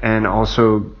impressive and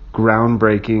also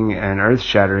groundbreaking and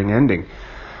earth-shattering ending.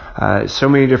 So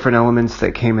many different elements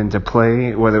that came into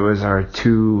play, whether it was our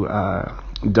two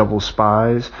double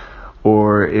spies,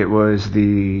 or it was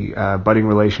the budding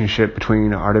relationship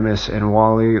between Artemis and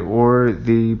Wally, or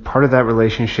the part of that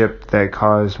relationship that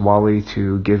caused Wally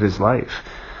to give his life,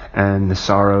 and the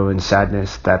sorrow and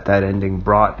sadness that that ending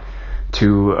brought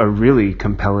to a really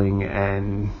compelling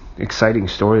and exciting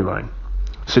storyline.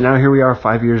 So now here we are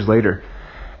 5 years later,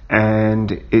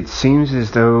 and it seems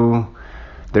as though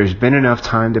there's been enough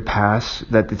time to pass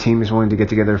that the team is willing to get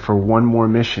together for one more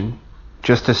mission,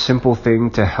 just a simple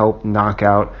thing to help knock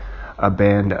out a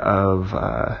band of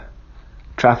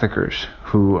traffickers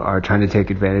who are trying to take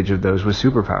advantage of those with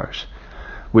superpowers,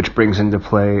 which brings into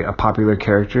play a popular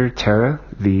character, Tara,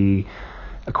 the,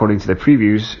 according to the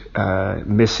previews,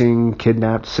 missing,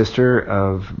 kidnapped sister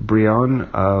of Brion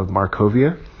of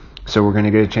Markovia. So we're going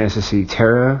to get a chance to see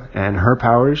Tara and her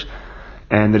powers,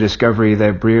 and the discovery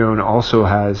that Brion also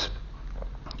has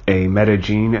a meta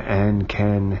gene and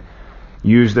can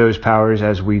use those powers,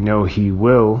 as we know he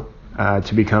will,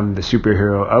 to become the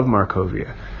superhero of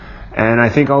Markovia. And I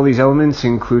think all these elements,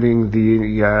 including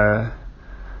the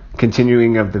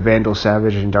continuing of the Vandal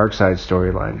Savage and Darkseid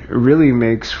storyline, really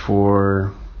makes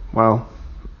for, well,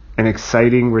 an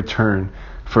exciting return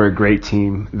for a great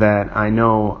team that I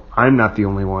know I'm not the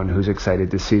only one who's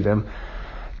excited to see them.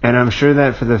 And I'm sure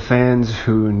that for the fans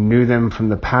who knew them from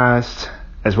the past,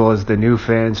 as well as the new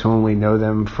fans who only know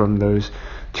them from those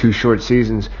 2 short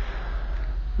seasons,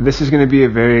 this is going to be a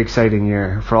very exciting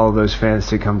year for all of those fans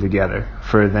to come together,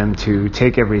 for them to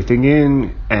take everything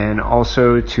in, and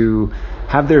also to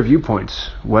have their viewpoints,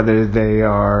 whether they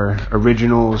are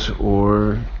originals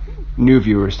or new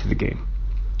viewers to the game.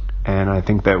 And I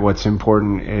think that what's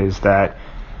important is that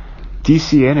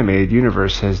DC Animated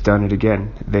Universe has done it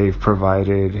again. They've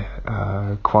provided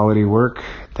quality work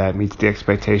that meets the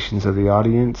expectations of the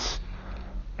audience,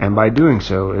 and by doing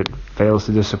so, it fails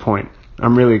to disappoint.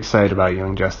 I'm really excited about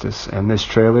Young Justice, and this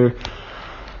trailer,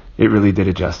 it really did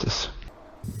it justice.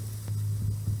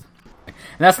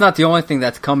 And that's not the only thing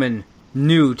that's coming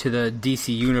new to the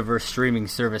DC Universe streaming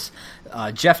service.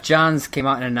 Jeff Johns came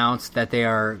out and announced that they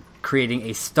are creating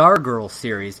a Stargirl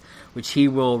series, which he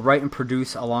will write and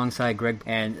produce alongside Greg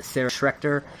and Sarah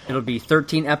Schrechter. It'll be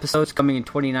 13 episodes coming in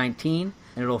 2019,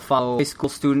 and it'll follow high school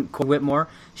student Cole Whitmore.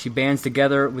 She bands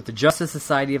together with the Justice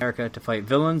Society of America to fight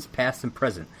villains, past and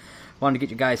present. Wanted to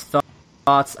get your guys'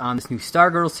 thoughts on this new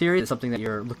Stargirl series. It's something that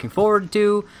you're looking forward to,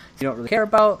 you don't really care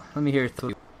about. Let me hear it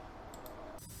through.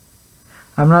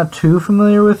 I'm not too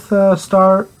familiar with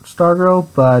Stargirl,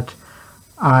 but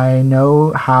I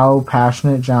know how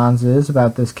passionate Johns is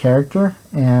about this character,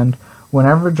 and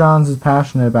whenever Johns is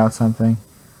passionate about something,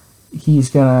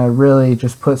 he's gonna really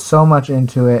just put so much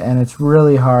into it, and it's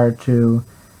really hard to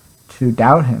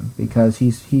doubt him, because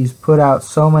he's put out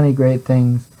so many great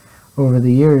things over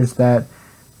the years that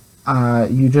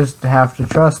you just have to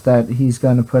trust that he's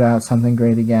going to put out something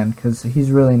great again, because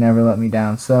he's really never let me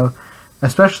down. So,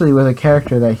 especially with a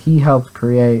character that he helped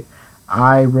create,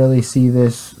 I really see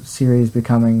this series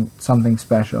becoming something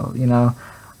special. You know,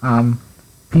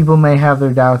 people may have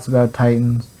their doubts about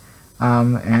Titans,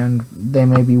 and they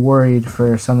may be worried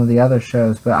for some of the other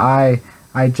shows, but I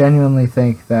genuinely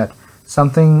think that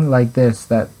something like this,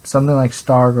 that something like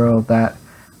Stargirl, that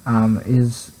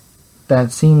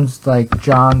seems like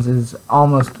Johns is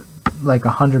almost like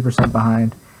 100%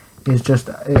 behind, is just,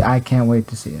 I can't wait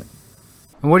to see it.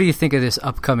 And what do you think of this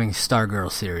upcoming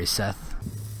Stargirl series, Seth?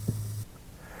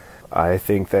 I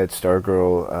think that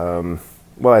Stargirl,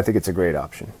 I think it's a great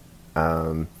option.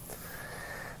 I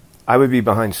would be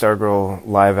behind Stargirl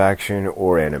live action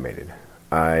or animated.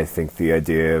 I think the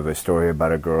idea of a story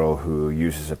about a girl who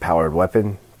uses a powered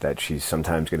weapon that she's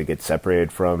sometimes going to get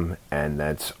separated from, and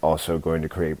that's also going to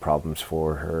create problems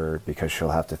for her because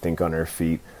she'll have to think on her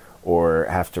feet or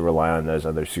have to rely on those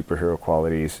other superhero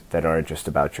qualities that aren't just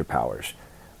about your powers,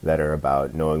 that are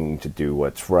about knowing to do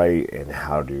what's right and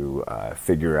how to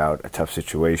figure out a tough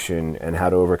situation and how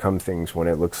to overcome things when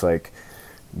it looks like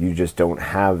you just don't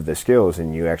have the skills,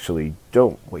 and you actually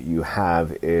don't. What you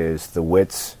have is the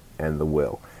wits and the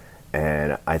will.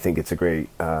 And I think it's a great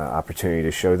opportunity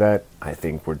to show that. I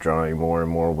think we're drawing more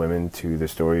and more women to the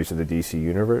stories of the DC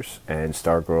Universe, and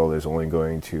Stargirl is only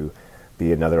going to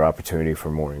be another opportunity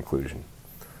for more inclusion.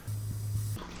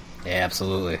 Yeah,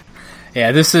 absolutely.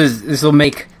 Yeah, this will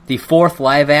make the 4th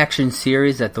live-action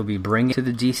series that they'll be bringing to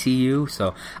the DCU,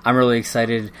 so I'm really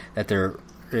excited that they're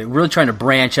really trying to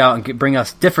branch out and bring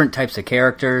us different types of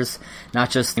characters, not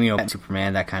just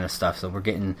Superman, that kind of stuff. So we're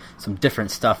getting some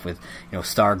different stuff with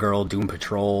Stargirl, Doom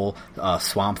Patrol,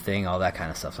 Swamp Thing, all that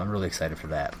kind of stuff. So I'm really excited for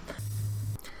that.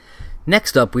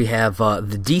 Next up, we have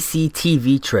the DC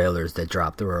TV trailers that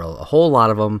dropped. There were a whole lot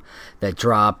of them that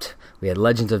dropped. We had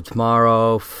Legends of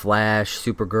Tomorrow, Flash,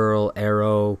 Supergirl,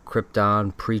 Arrow,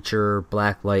 Krypton, Preacher,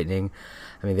 Black Lightning.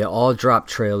 I mean, they all dropped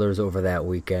trailers over that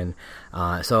weekend.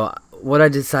 So what I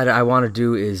decided I want to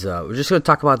do is we're just going to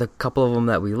talk about the couple of them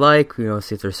that we like,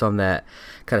 see if there's some that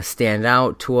kind of stand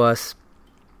out to us.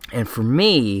 And for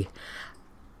me,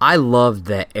 I loved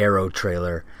that Arrow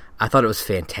trailer. I thought it was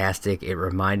fantastic. It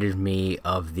reminded me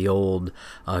of the old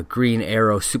Green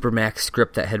Arrow Supermax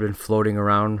script that had been floating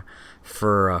around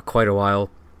for quite a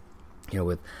while,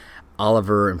 with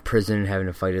Oliver in prison having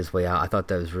to fight his way out. I thought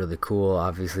that was really cool.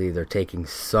 Obviously, they're taking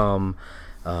some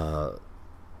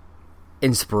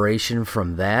inspiration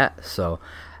from that, so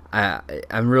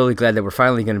I'm really glad that we're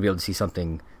finally going to be able to see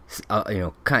something,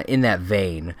 kind of in that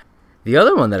vein. The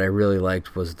other one that I really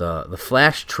liked was the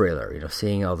Flash trailer.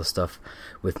 Seeing all the stuff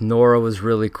with Nora was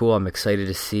really cool. I'm excited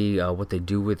to see what they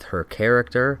do with her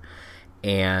character,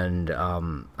 and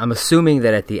I'm assuming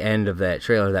that at the end of that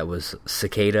trailer that was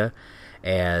Cicada,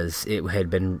 as it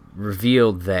had been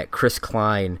revealed that Chris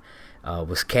Klein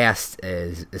was cast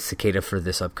as Cicada for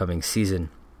this upcoming season.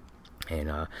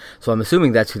 And so I'm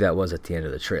assuming that's who that was at the end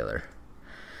of the trailer.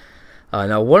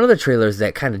 Now, one of the trailers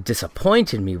that kind of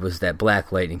disappointed me was that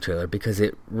Black Lightning trailer, because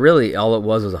it really, all it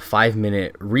was a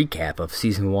 5-minute recap of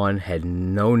Season 1, had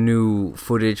no new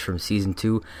footage from Season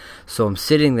 2. So I'm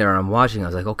sitting there and I'm watching, I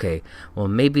was like, okay, well,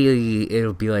 maybe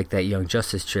it'll be like that Young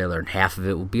Justice trailer, and half of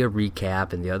it will be a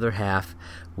recap, and the other half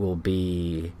will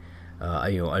be,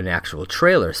 an actual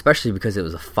trailer, especially because it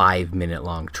was a 5-minute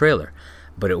long trailer.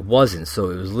 But it wasn't, so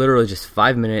it was literally just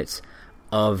 5 minutes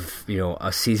of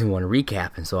a Season 1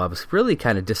 recap, and so I was really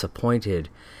kind of disappointed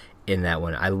in that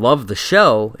one. I loved the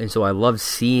show, and so I loved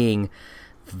seeing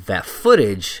that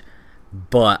footage,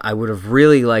 but I would have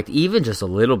really liked even just a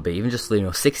little bit, even just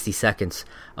 60 seconds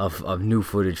of new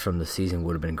footage from the season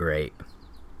would have been great.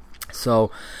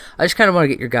 So I just kind of want to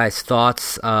get your guys'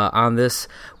 thoughts on this.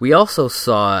 We also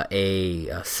saw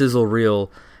a sizzle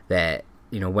reel that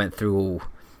went through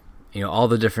all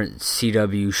the different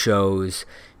CW shows,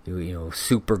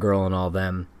 Supergirl and all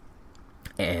them.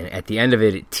 And at the end of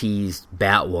it, it teased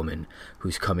Batwoman,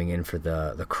 who's coming in for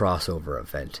the crossover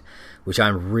event, which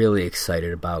I'm really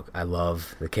excited about. I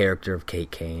love the character of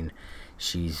Kate Kane.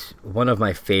 She's one of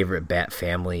my favorite Bat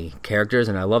Family characters,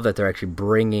 and I love that they're actually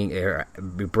branching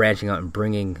out and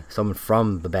bringing someone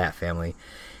from the Bat Family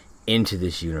into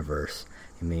this universe.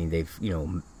 I mean, they've,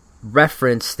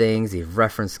 referenced things. They've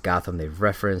referenced Gotham. They've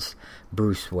referenced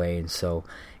Bruce Wayne. So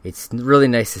it's really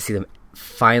nice to see them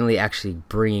finally actually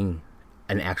bringing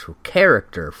an actual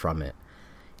character from it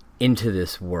into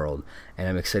this world. And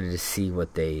I'm excited to see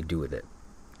what they do with it.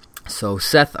 So,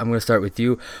 Seth, I'm going to start with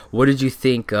you. What did you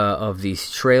think of these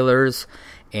trailers?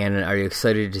 And are you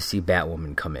excited to see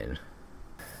Batwoman come in?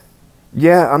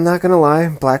 Yeah, I'm not going to lie.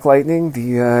 Black Lightning,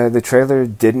 the trailer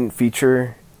didn't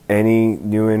feature any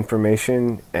new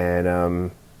information, and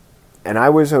I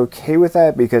was okay with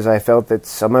that because I felt that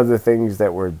some of the things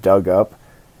that were dug up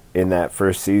in that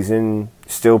first season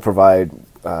still provide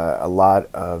a lot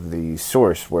of the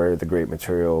source where the great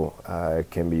material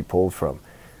can be pulled from.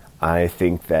 I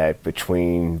think that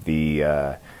between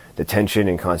the tension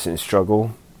and constant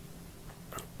struggle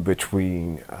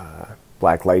between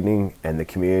Black Lightning and the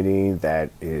community that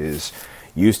is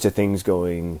used to things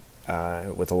going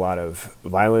with a lot of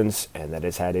violence and that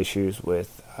has had issues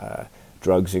with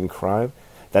drugs and crime,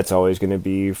 that's always going to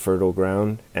be fertile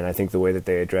ground. And I think the way that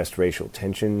they addressed racial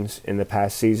tensions in the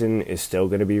past season is still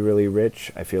going to be really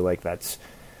rich. I feel like that's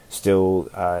still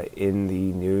in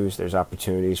the news. There's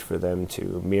opportunities for them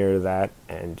to mirror that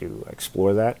and to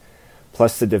explore that.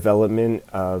 plus the development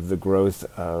of the growth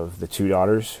of the two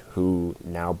daughters who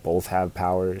now both have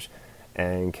powers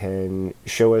and can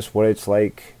show us what it's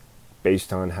like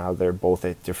based on how they're both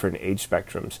at different age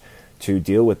spectrums to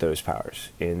deal with those powers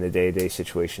in the day-to-day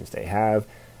situations they have,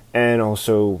 and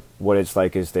also what it's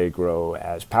like as they grow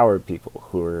as powered people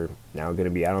who are now going to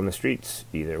be out on the streets,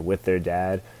 either with their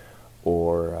dad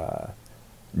or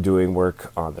doing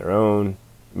work on their own,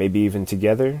 maybe even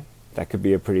together. That could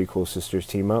be a pretty cool sisters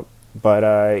team up.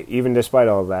 But even despite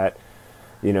all that,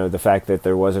 you know, the fact that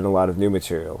there wasn't a lot of new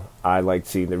material, I liked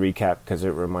seeing the recap because it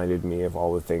reminded me of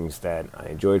all the things that I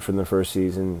enjoyed from the first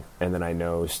season and that I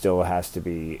know still has to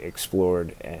be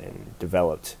explored and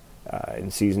developed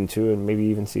in Season 2 and maybe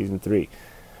even Season 3.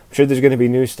 I'm sure there's going to be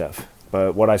new stuff,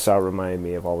 but what I saw reminded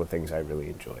me of all the things I really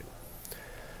enjoyed.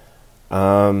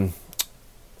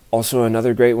 Also,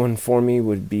 another great one for me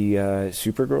would be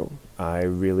Supergirl. I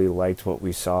really liked what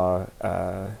we saw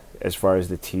as far as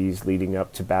the tease leading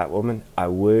up to Batwoman. I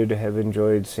would have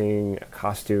enjoyed seeing a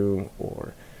costume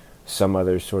or some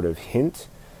other sort of hint,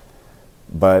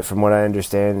 but from what I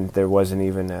understand, there wasn't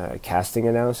even a casting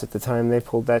announced at the time they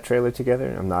pulled that trailer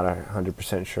together. I'm not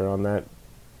 100% sure on that,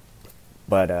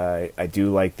 but I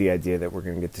do like the idea that we're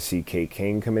going to get to see Kate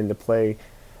Kane come into play,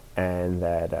 and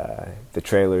that the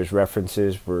trailer's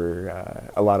references were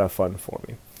a lot of fun for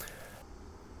me.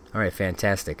 All right,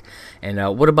 fantastic.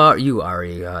 And what about you,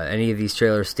 Ari? Any of these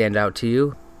trailers stand out to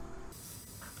you?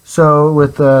 So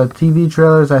with the TV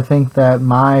trailers, I think that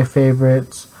my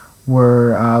favorites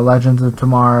were Legends of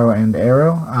Tomorrow and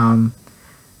Arrow.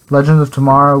 Legends of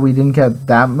Tomorrow, we didn't get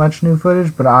that much new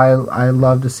footage, but I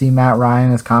love to see Matt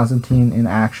Ryan as Constantine in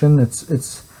action.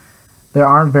 There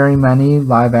aren't very many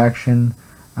live-action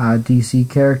DC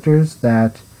characters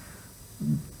that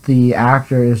the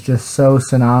actor is just so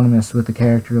synonymous with the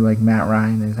character like Matt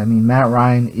Ryan is. I mean, Matt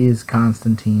Ryan is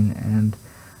Constantine, and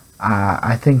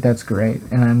I think that's great.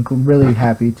 And I'm really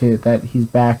happy that he's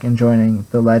back and joining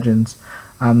the Legends.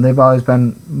 They've always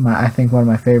been, I think, one of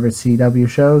my favorite CW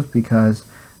shows because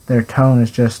their tone is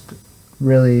just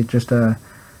really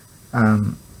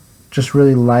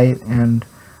really light, and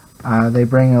they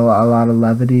bring a lot of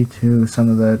levity to some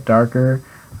of the darker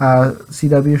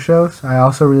CW shows. I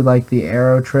also really like the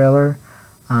Arrow trailer.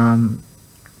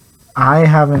 I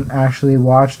haven't actually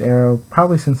watched Arrow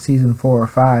probably since season 4 or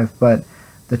 5, but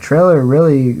the trailer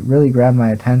really grabbed my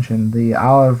attention. The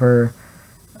Oliver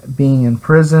being in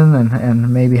prison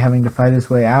and maybe having to fight his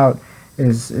way out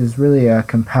is really a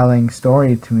compelling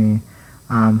story to me.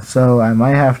 So I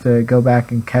might have to go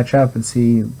back and catch up and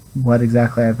see what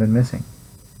exactly I've been missing.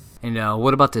 And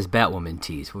what about this Batwoman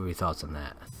tease? What are your thoughts on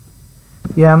that?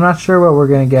 Yeah, I'm not sure what we're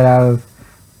going to get out of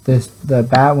the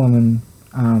Batwoman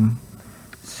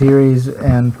series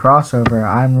and crossover.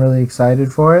 I'm really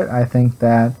excited for it. I think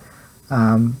that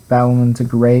Batwoman's a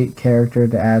great character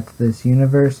to add to this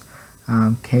universe.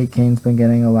 Kate Kane's been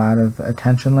getting a lot of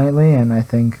attention lately, and I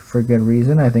think for good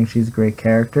reason. I think she's a great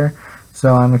character.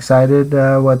 So I'm excited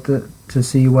to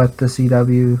see what the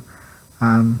CW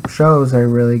shows are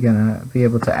really going to be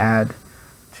able to add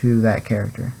to that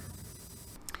character.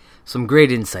 Some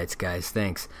great insights, guys.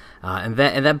 Thanks. And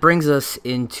that brings us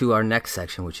into our next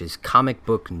section, which is comic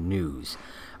book news.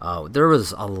 There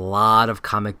was a lot of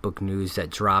comic book news that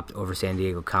dropped over San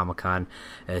Diego Comic-Con,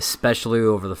 especially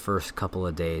over the first couple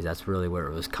of days. That's really where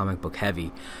it was comic book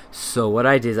heavy. So what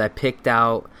I did is I picked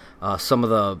out some of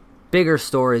the bigger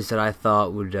stories that I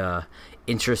thought would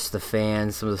interest the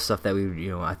fans, some of the stuff that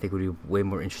I think would be way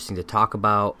more interesting to talk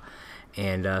about.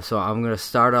 And so I'm going to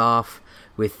start off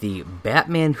with the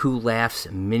Batman Who Laughs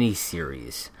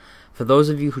miniseries. For those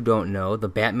of you who don't know, the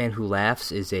Batman Who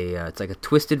Laughs is it's like a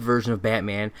twisted version of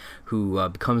Batman who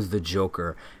becomes the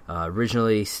Joker.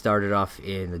 Originally started off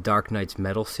in the Dark Knight's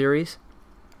Metal series.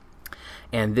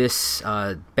 And this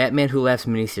Batman Who Laughs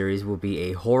miniseries will be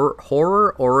a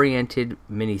horror-oriented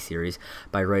miniseries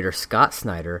by writer Scott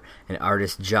Snyder and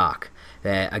artist Jock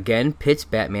that, again, pits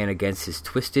Batman against his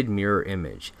twisted mirror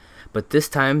image. But this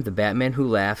time, the Batman Who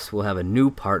Laughs will have a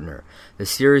new partner. The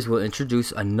series will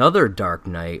introduce another Dark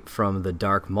Knight from the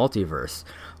Dark Multiverse,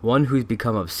 one who's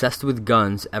become obsessed with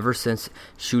guns ever since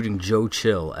shooting Joe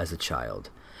Chill as a child.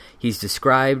 He's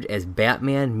described as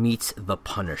Batman meets the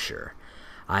Punisher.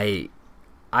 I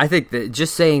think that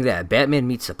just saying that, Batman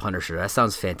meets the Punisher, that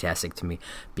sounds fantastic to me,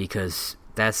 because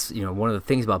that's, one of the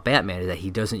things about Batman is that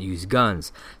he doesn't use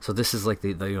guns. So this is like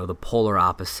the polar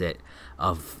opposite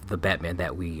of the Batman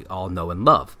that we all know and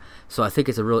love. So I think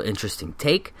it's a real interesting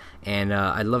take, and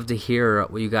I'd love to hear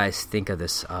what you guys think of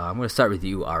this. I'm going to start with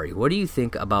you, Ari. What do you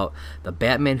think about the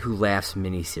Batman Who Laughs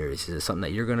miniseries? Is it something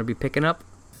that you're going to be picking up?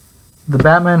 The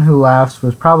Batman Who Laughs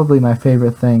was probably my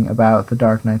favorite thing about the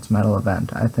Dark Knight's Metal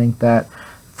event. I think that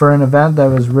for an event that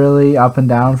was really up and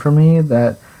down for me,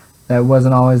 that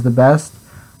wasn't always the best,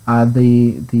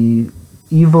 the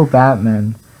evil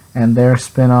Batman and their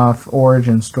spin-off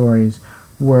origin stories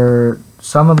were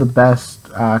some of the best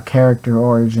character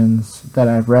origins that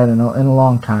I've read in a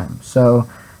long time. So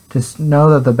to know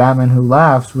that the Batman Who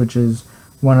Laughs, which is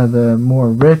one of the more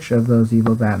rich of those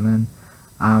evil Batman,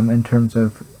 in terms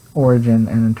of origin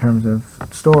and in terms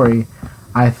of story,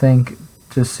 I think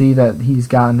to see that he's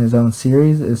gotten his own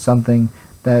series is something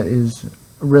that is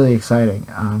really exciting.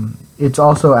 It's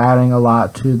also adding a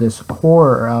lot to this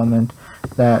horror element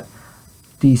that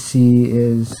DC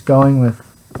is going with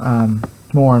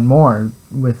more and more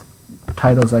with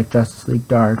titles like Justice League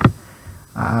Dark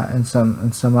and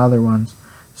some other ones.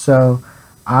 So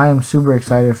I am super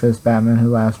excited for this Batman Who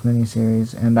Laughs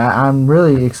miniseries, and I'm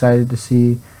really excited to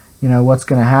see what's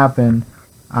going to happen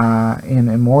in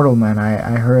Immortal Men.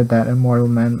 I heard that Immortal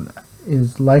Men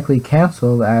is likely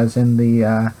canceled, as in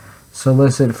the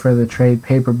solicit for the trade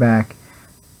paperback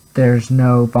there's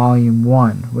no volume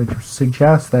 1, which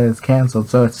suggests that it's canceled.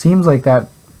 So it seems like that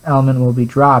element will be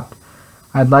dropped.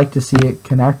 I'd like to see it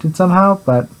connected somehow,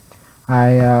 but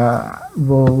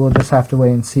we'll just have to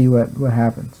wait and see what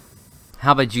happens.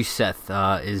 How about you, Seth?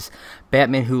 Is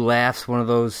Batman Who Laughs one of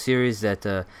those series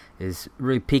that is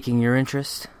really piquing your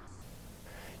interest?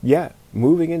 Yeah,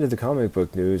 moving into the comic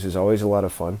book news is always a lot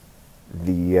of fun.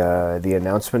 The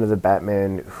announcement of the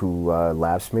Batman Who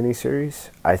Laughs miniseries,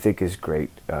 I think, is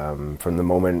great. From the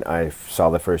moment I saw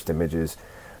the first images,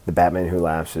 the Batman Who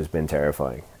Laughs has been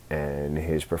terrifying. And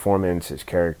his performance, his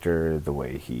character, the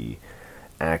way he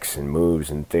acts and moves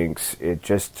and thinks, it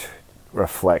just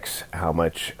reflects how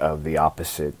much of the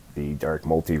opposite the dark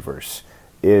multiverse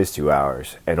is to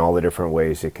ours, and all the different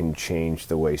ways it can change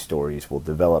the way stories will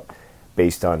develop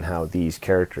based on how these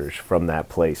characters from that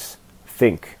place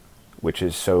think, which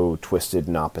is so twisted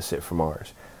and opposite from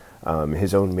ours.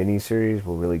 His own miniseries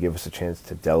will really give us a chance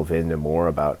to delve into more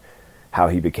about how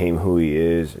he became who he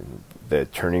is, and the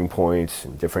turning points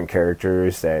and different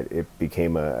characters that it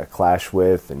became a clash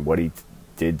with, and what he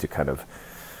did to kind of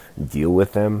deal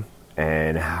with them,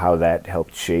 and how that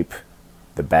helped shape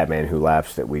the Batman Who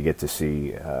Laughs that we get to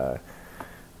see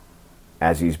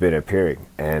as he's been appearing.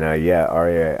 And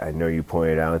Arya, I know you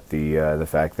pointed out the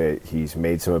fact that he's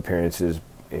made some appearances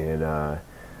in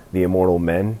The Immortal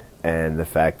Men, and the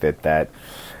fact that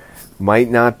might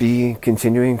not be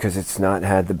continuing because it's not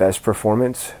had the best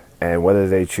performance, and whether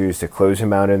they choose to close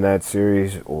him out in that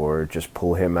series or just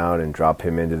pull him out and drop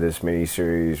him into this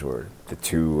miniseries, or the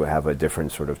two have a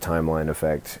different sort of timeline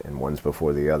effect and one's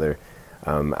before the other.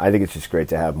 I think it's just great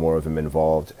to have more of him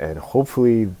involved, and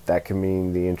hopefully that can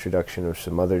mean the introduction of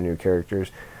some other new characters.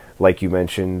 Like you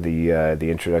mentioned, the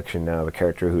introduction now of a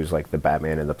character who's like the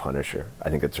Batman and the Punisher.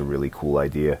 I think that's a really cool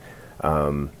idea.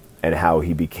 And how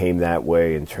he became that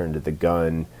way and turned to the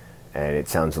gun. And it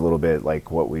sounds a little bit like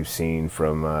what we've seen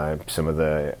from some of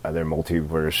the other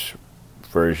multiverse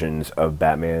versions of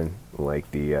Batman, like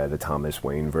the Thomas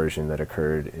Wayne version that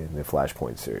occurred in the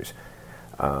Flashpoint series.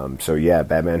 So yeah,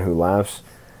 Batman Who Laughs.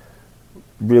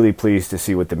 Really pleased to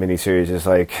see what the miniseries is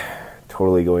like.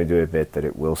 Totally going to admit that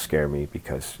it will scare me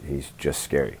because he's just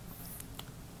scary.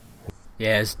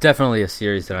 Yeah, it's definitely a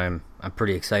series that I'm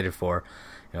pretty excited for.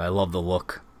 I love the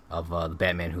look of the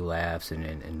Batman Who Laughs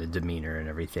and the demeanor and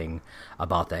everything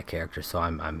about that character. So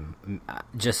I'm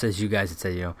just as you guys had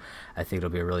said, I think it'll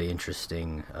be a really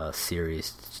interesting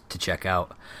series to check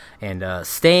out. And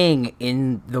staying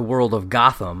in the world of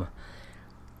Gotham,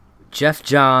 Jeff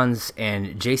Johns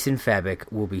and Jason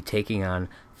Fabok will be taking on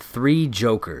 3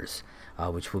 Jokers,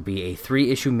 which will be a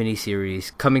 3-issue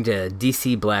miniseries coming to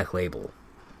DC Black Label.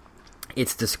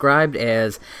 It's described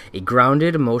as a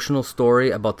grounded, emotional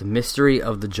story about the mystery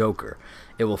of the Joker.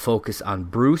 It will focus on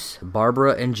Bruce,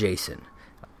 Barbara, and Jason.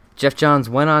 Jeff Johns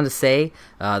went on to say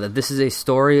that this is a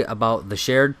story about the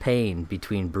shared pain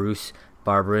between Bruce,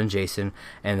 Barbara, and Jason,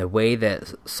 and the way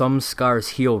that some scars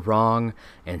heal wrong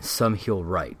and some heal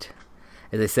right.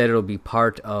 As I said, it'll be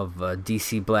part of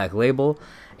DC Black Label,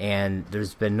 and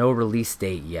there's been no release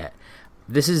date yet.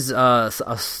 This is a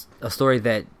story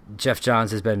that Jeff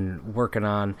Johns has been working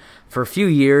on for a few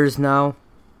years now.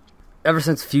 Ever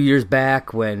since a few years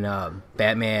back when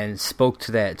Batman spoke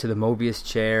to the Mobius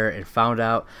chair and found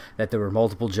out that there were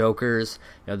multiple Jokers.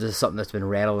 This is something that's been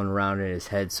rattling around in his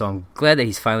head. So I'm glad that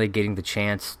he's finally getting the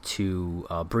chance to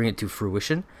bring it to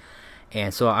fruition.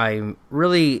 And so I'm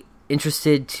really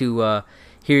interested to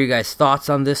hear you guys' thoughts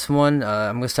on this one.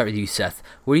 I'm going to start with you, Seth.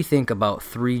 What do you think about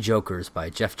 3 Jokers by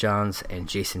Jeff Johns and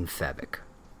Jason Fabok?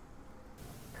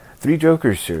 Three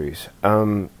Jokers series.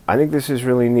 I think this is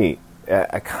really neat.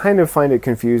 I kind of find it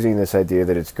confusing, this idea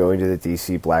that it's going to the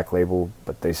DC Black Label,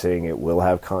 but they're saying it will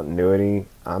have continuity.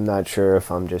 I'm not sure if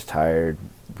I'm just tired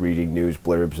reading news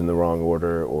blurbs in the wrong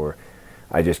order, or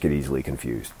I just get easily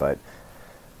confused. But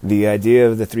the idea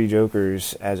of the Three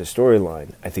Jokers as a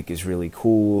storyline, I think, is really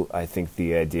cool. I think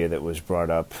the idea that was brought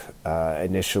up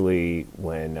initially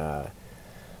when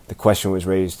the question was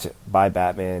raised by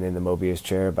Batman in the Mobius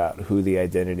chair about who the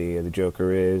identity of the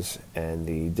Joker is, and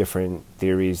the different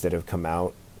theories that have come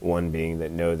out, one being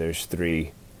that no, there's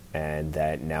three, and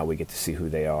that now we get to see who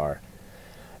they are.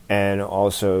 And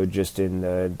also, just in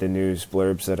the news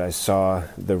blurbs that I saw,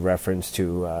 the reference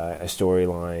to a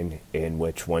storyline in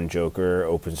which one Joker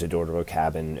opens the door to a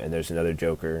cabin and there's another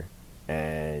Joker,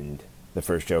 and the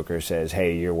first Joker says,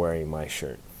 "Hey, you're wearing my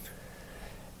shirt."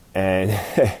 And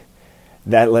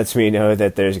that lets me know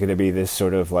that there's going to be this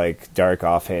sort of like dark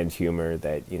offhand humor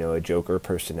that, you know, a Joker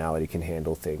personality can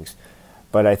handle things.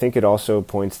 But I think it also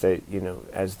points that, you know,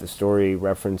 as the story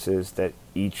references, that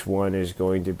each one is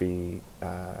going to be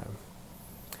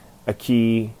a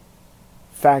key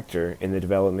factor in the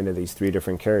development of these three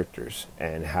different characters,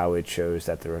 and how it shows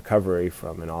that the recovery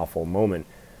from an awful moment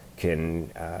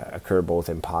can occur both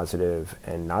in positive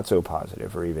and not so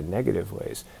positive or even negative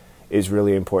ways is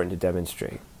really important to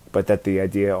demonstrate. But that the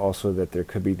idea also that there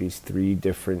could be these three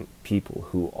different people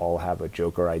who all have a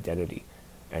Joker identity,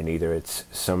 and either it's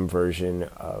some version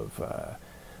of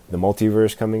the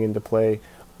multiverse coming into play,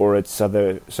 or it's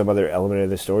some other element of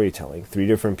the storytelling. Three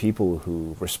different people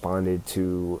who responded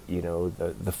to, you know,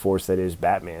 the force that is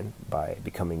Batman by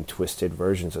becoming twisted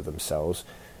versions of themselves,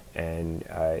 and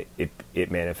it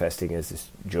manifesting as this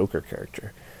Joker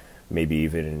character. Maybe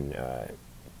even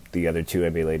the other two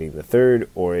emulating the third,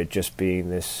 or it just being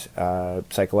this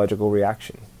psychological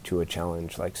reaction to a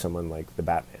challenge like someone like the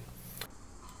Batman.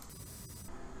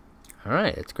 All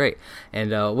right, that's great.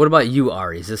 And what about you,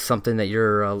 Ari? Is this something that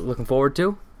you're looking forward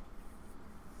to?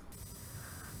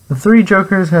 The Three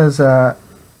Jokers has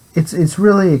it's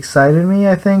really excited me,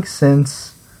 I think,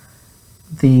 since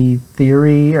the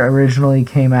theory originally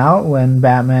came out when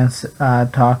Batman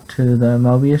talked to the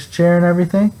Mobius chair and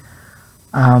everything.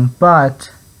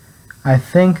 But I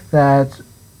think that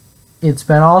it's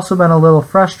also been a little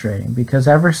frustrating, because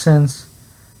ever since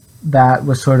that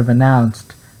was sort of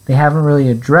announced, they haven't really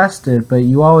addressed it, but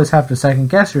you always have to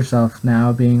second guess yourself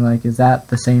now, being like, is that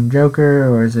the same Joker,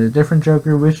 or is it a different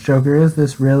Joker? Which Joker is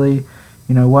this really?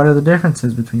 You know, what are the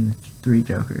differences between the three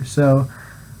Jokers? So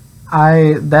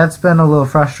that's been a little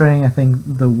frustrating, I think,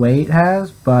 the wait has,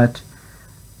 but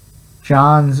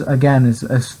Johns, again, is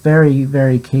a very,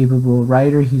 very capable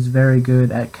writer. He's very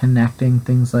good at connecting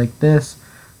things like this,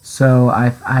 so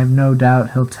I've no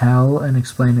doubt he'll tell and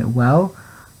explain it well.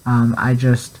 I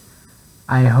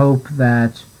hope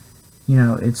that, you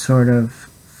know, it sort of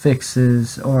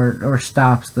fixes or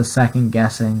stops the second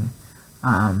guessing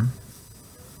from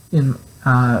then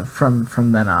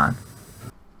on.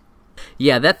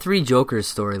 Yeah, that Three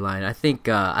Jokers storyline, I think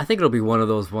it'll be one of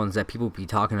those ones that people will be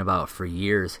talking about for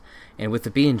years. And with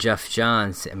it being Geoff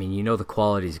Johns, I mean, you know the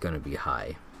quality is going to be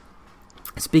high.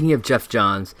 Speaking of Geoff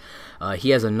Johns,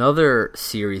 he has another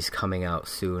series coming out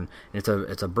soon, and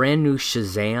it's a brand new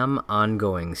Shazam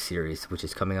ongoing series, which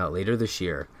is coming out later this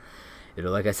year.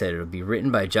 Like I said, it'll be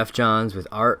written by Geoff Johns with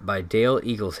art by Dale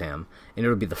Eaglesham, and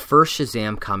it'll be the first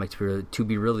Shazam comic to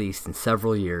be released in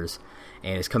several years,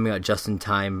 and it's coming out just in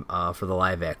time for the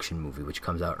live-action movie, which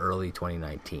comes out early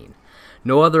 2019.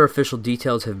 No other official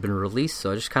details have been released,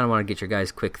 so I just kind of want to get your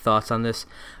guys' quick thoughts on this.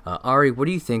 Ari, what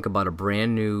do you think about a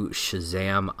brand new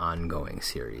Shazam ongoing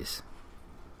series?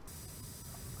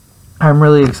 I'm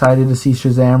really excited to see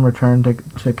Shazam return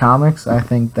to comics. I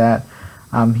think that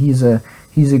he's a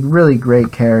really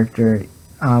great character.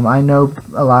 I know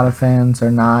a lot of fans are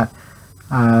not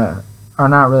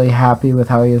really happy with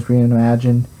how he is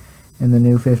reimagined in the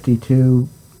New 52,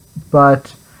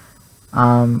 but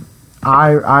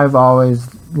I've always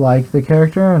liked the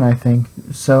character, and I think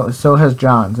so has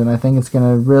Johns, and I think it's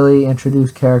going to really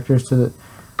introduce people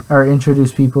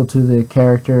to the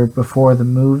character before the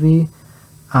movie,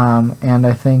 and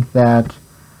I think that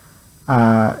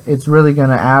it's really going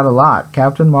to add a lot.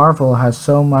 Captain Marvel has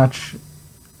so much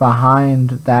behind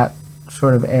that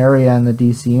sort of area in the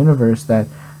DC universe that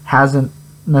hasn't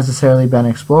necessarily been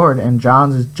explored, and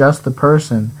Johns is just the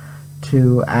person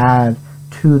to add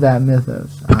to that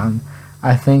mythos.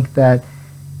 I think that,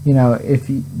 you know, if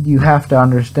you have to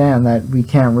understand that we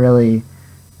can't really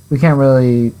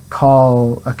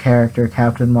call a character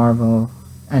Captain Marvel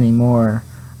anymore,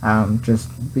 just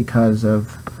because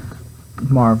of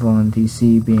Marvel and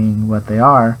DC being what they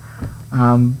are.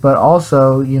 But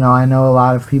also, I know a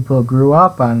lot of people grew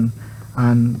up on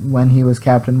when he was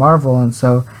Captain Marvel, and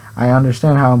so I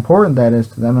understand how important that is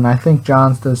to them, and I think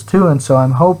Johns does too. And so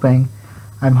I'm hoping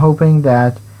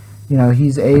that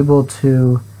he's able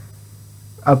to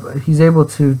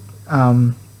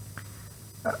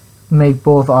make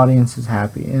both audiences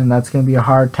happy, and that's going to be a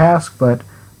hard task. But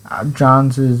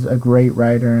Johns is a great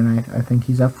writer, and I think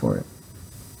he's up for it.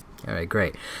 All right,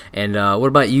 great. And what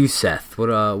about you, Seth? What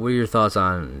are your thoughts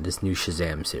on this new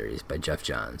Shazam series by Jeff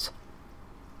Johns?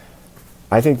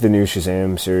 I think the new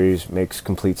Shazam series makes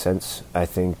complete sense. I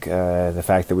think the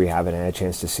fact that we haven't had a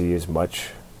chance to see as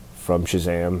much from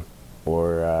Shazam,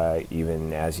 or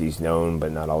even as he's known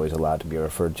but not always allowed to be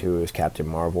referred to as Captain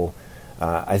Marvel,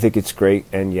 I think it's great.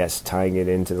 And yes, tying it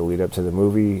into the lead up to the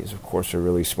movie is of course a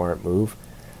really smart move.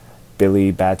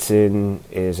 Billy Batson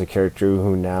is a character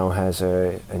who now has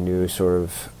a new sort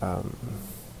of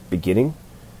beginning,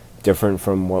 different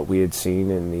from what we had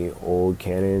seen in the old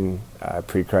canon,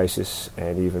 pre-crisis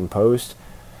and even post.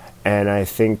 And I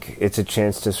think it's a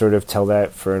chance to sort of tell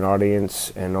that for an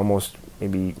audience and almost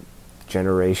maybe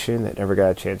generation that never got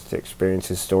a chance to experience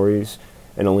his stories,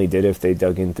 and only did if they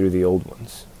dug in through the old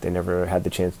ones. They never had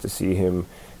the chance to see him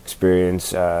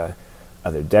experience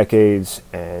other decades,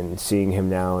 and seeing him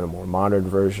now in a more modern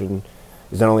version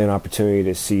is not only an opportunity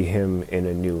to see him in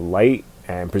a new light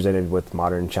and presented with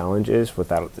modern challenges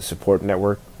without the support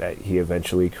network that he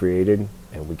eventually created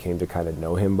and we came to kind of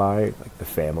know him by, like the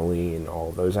family and all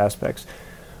of those aspects.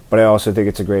 But I also think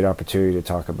it's a great opportunity to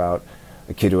talk about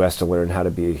a kid who has to learn how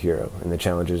to be a hero and the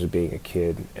challenges of being a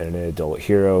kid and an adult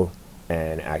hero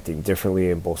and acting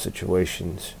differently in both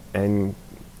situations, and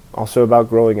also about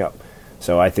growing up.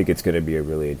 So I think it's going to be a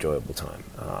really enjoyable time.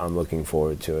 I'm looking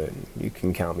forward to it, and you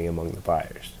can count me among the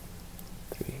buyers.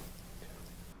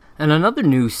 And another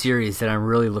new series that I'm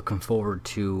really looking forward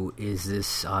to is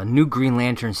this new Green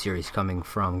Lantern series coming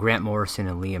from Grant Morrison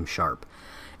and Liam Sharp.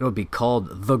 It'll be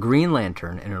called The Green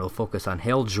Lantern, and it'll focus on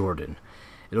Hal Jordan.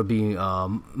 It'll be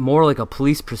more like a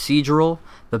police procedural.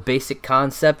 The basic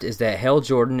concept is that Hal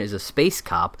Jordan is a space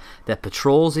cop that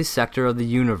patrols a sector of the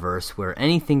universe where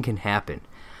anything can happen.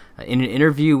 In an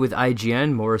interview with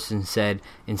IGN, Morrison said,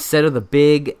 "Instead of the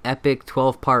big, epic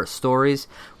 12-part stories,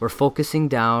 we're focusing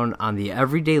down on the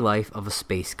everyday life of a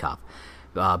space cop.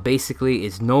 Basically,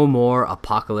 it's no more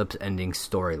apocalypse-ending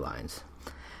storylines."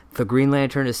 The Green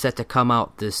Lantern is set to come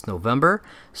out this November,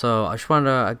 so I just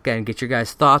wanted to, again, get your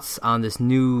guys' thoughts on this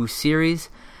new series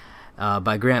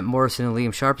by Grant Morrison and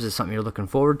Liam Sharp. Is this something you're looking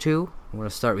forward to? I'm going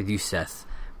to start with you, Seth.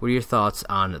 What are your thoughts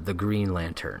on The Green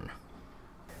Lantern?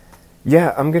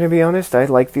 Yeah, I'm going to be honest, I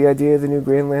like the idea of the new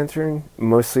Green Lantern,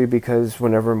 mostly because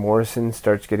whenever Morrison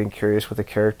starts getting curious with a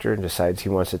character and decides he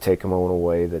wants to take him in a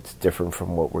way that's different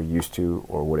from what we're used to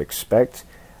or would expect,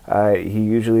 he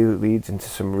usually leads into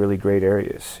some really great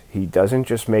areas. He doesn't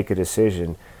just make a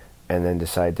decision and then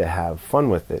decide to have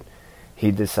fun with it. He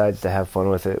decides to have fun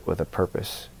with it with a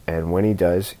purpose. And when he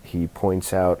does, he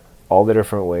points out all the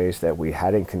different ways that we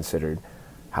hadn't considered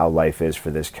how life is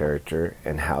for this character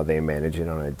and how they manage it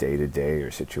on a day-to-day or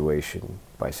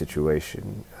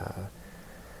situation-by-situation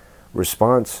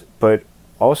response, but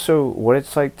also what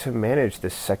it's like to manage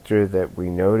this sector that we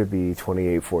know to be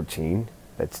 2814,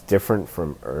 that's different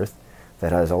from Earth,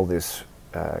 that has all this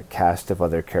cast of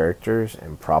other characters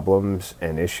and problems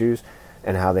and issues,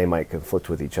 and how they might conflict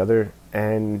with each other.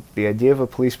 And the idea of a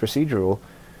police procedural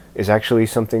is actually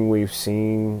something we've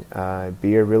seen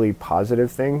be a really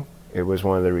positive thing. It was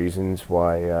one of the reasons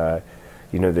why,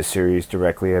 the series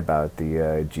directly about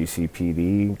the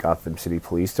GCPD, Gotham City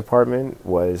Police Department,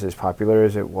 was as popular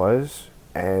as it was.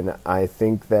 And I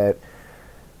think that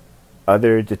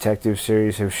other detective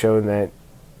series have shown that,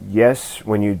 yes,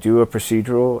 when you do a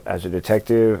procedural as a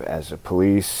detective, as a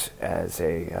police, as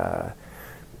a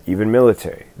even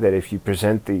military, that if you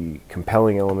present the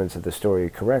compelling elements of the story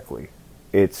correctly,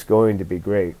 it's going to be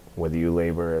great, whether you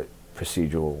labor it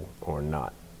procedural or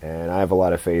not. And I have a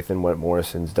lot of faith in what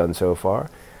Morrison's done so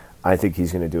far. I think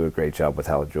he's going to do a great job with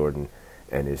Hal Jordan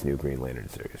and his new Green Lantern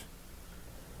series.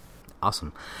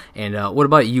 Awesome. And what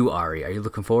about you, Ari? Are you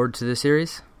looking forward to this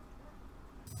series?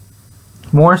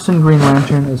 Morrison Green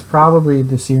Lantern is probably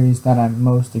the series that I'm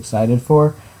most excited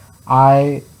for.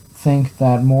 I think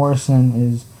that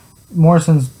Morrison's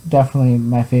definitely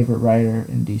my favorite writer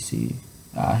in DC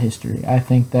history. I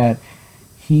think that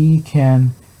he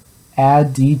can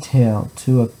add detail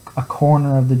to a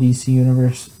corner of the DC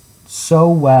universe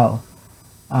so well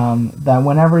that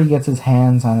whenever he gets his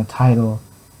hands on a title,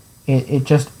 it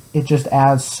just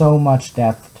adds so much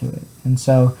depth to it. And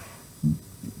so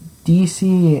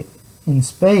DC in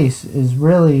space is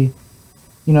really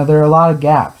there are a lot of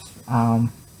gaps.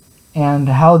 And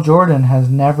Hal Jordan has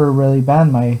never really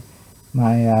been my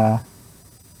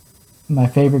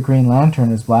favorite Green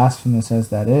Lantern, as blasphemous as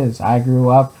that is. I grew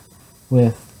up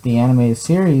with the animated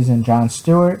series and Jon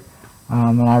Stewart,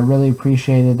 and I really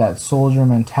appreciated that soldier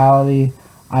mentality.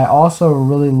 I also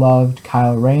really loved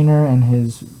Kyle Rayner and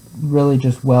his really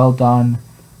just well done,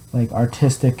 like,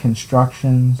 artistic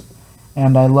constructions,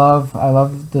 and I love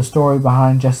the story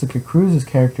behind Jessica Cruz's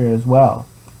character as well.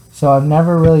 So I've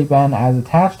never really been as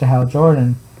attached to Hal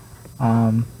Jordan,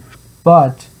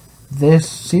 but this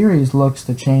series looks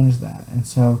to change that, and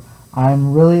so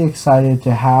I'm really excited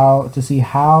to see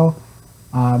how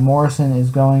Morrison is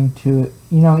going to,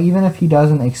 even if he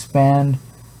doesn't expand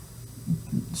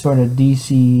sort of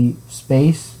DC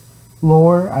space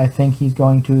lore, I think he's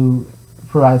going to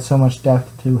provide so much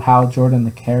depth to Hal Jordan,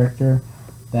 the character,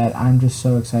 that I'm just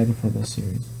so excited for this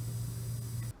series.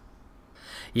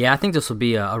 Yeah, I think this will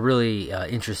be a really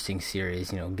interesting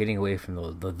series, getting away from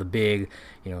the big,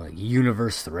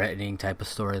 universe-threatening type of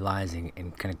storylines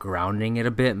and kind of grounding it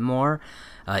a bit more,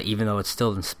 even though it's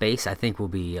still in space. I think will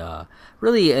be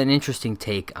really an interesting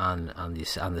take on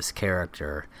this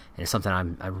character, and it's something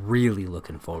I'm really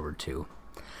looking forward to.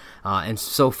 And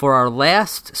so for our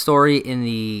last story in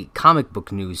the comic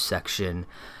book news section,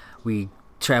 we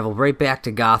travel right back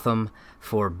to Gotham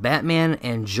for Batman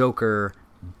and Joker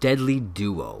Deadly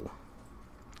Duo.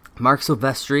 Mark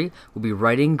Silvestri will be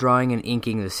writing, drawing, and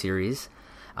inking the series,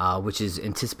 which is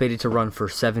anticipated to run for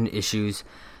 7 issues.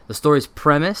 The story's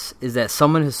premise is that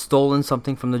someone has stolen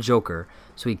something from the Joker,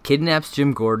 so he kidnaps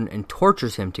Jim Gordon and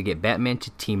tortures him to get Batman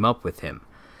to team up with him.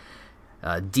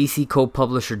 DC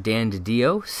co-publisher Dan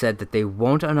DiDio said that they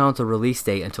won't announce a release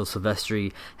date until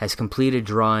Silvestri has completed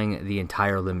drawing the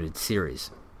entire limited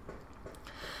series.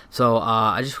 So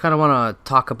I just kind of want to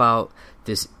talk about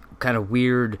this kind of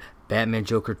weird Batman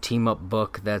Joker team up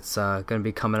book that's going to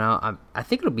be coming out. I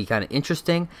think it'll be kind of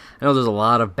interesting. I know there's a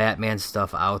lot of Batman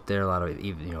stuff out there, a lot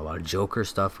of Joker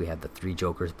stuff. We have the 3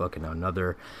 Jokers book and now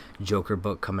another Joker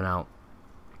book coming out.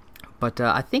 But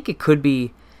I think it could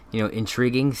be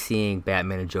intriguing seeing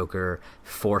Batman and Joker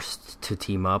forced to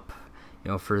team up,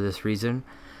 for this reason.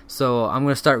 So I'm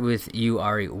going to start with you,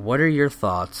 Ari. What are your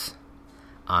thoughts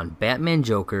on Batman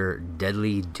Joker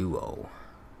Deadly Duo?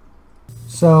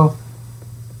 So,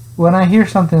 when I hear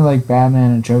something like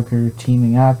Batman and Joker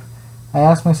teaming up, I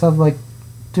ask myself, like,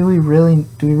 do we really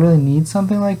need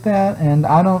something like that? And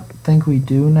I don't think we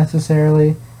do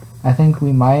necessarily. I think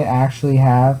we might actually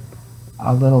have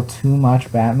a little too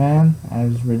much Batman,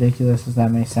 as ridiculous as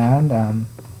that may sound.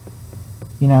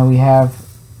 We have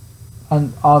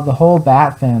the whole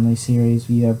Bat Family series.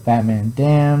 You have Batman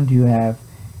Damned, you have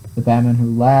the Batman Who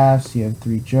Laughs, you have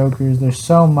 3 Jokers. There's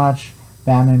so much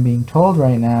Batman being told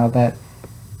right now that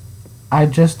I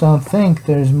just don't think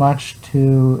there's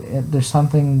there's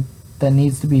something that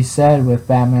needs to be said with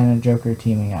Batman and Joker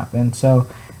teaming up. And so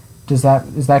is that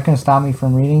going to stop me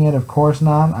from reading it? Of course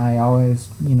not. I always,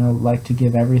 like to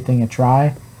give everything a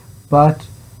try. But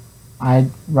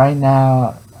right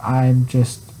now I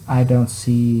don't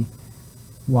see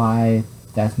why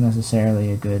that's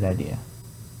necessarily a good idea.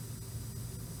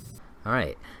 All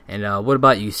right. And what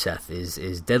about you, Seth?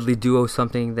 Is Deadly Duo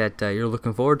something that you're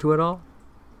looking forward to at all?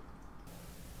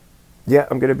 Yeah,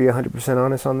 I'm going to be 100%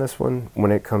 honest on this one.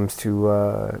 When it comes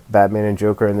to Batman and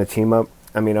Joker and the team-up,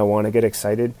 I want to get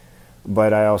excited,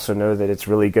 but I also know that it's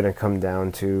really going to come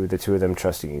down to the two of them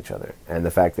trusting each other. And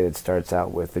the fact that it starts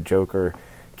out with the Joker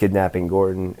kidnapping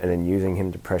Gordon and then using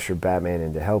him to pressure Batman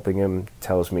into helping him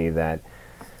tells me that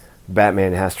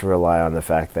Batman has to rely on the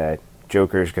fact that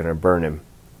Joker is going to burn him,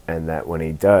 and that when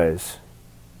he does,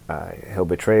 he'll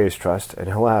betray his trust, and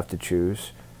he'll have to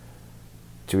choose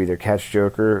to either catch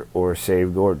Joker or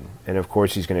save Gordon. And of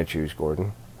course he's going to choose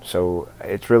Gordon. So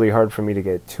it's really hard for me to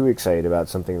get too excited about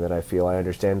something that I feel I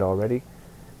understand already.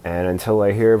 And until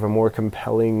I hear of a more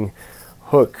compelling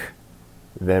hook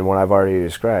than what I've already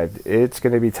described, it's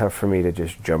going to be tough for me to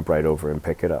just jump right over and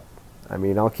pick it up.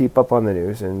 I'll keep up on the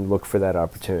news and look for that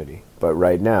opportunity. But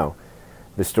right now,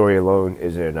 the story alone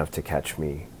isn't enough to catch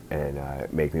me and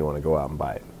make me want to go out and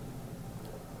buy it.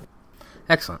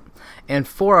 Excellent. And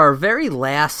for our very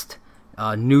last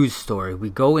news story, we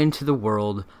go into the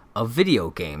world of video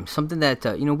games, something that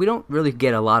we don't really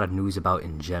get a lot of news about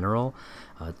in general.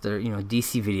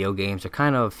 DC video games are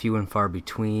kind of few and far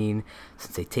between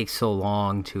since they take so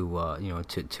long to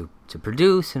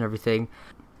produce and everything.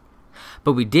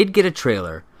 But we did get a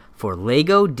trailer for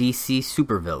Lego DC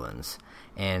Supervillains,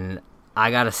 and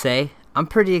I gotta say, I'm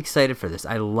pretty excited for this.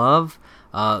 I love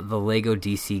the Lego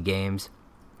DC games.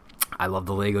 I love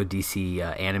the Lego DC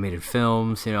animated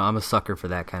films. I'm a sucker for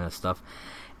that kind of stuff.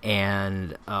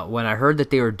 And when I heard that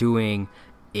they were doing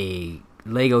a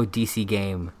Lego DC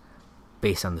game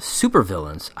based on the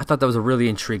supervillains, I thought that was a really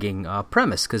intriguing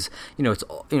premise, because it's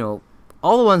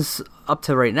all the ones up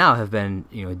to right now have been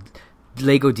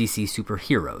Lego DC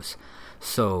superheroes.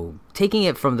 So taking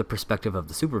it from the perspective of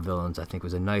the supervillains, I think,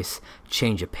 was a nice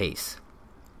change of pace.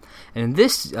 And in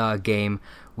this game,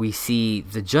 we see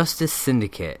the Justice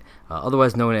Syndicate,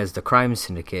 otherwise known as the Crime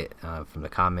Syndicate from the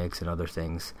comics and other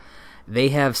things. They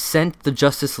have sent the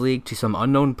Justice League to some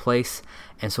unknown place,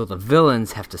 and so the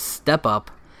villains have to step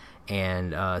up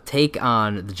and take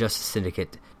on the Justice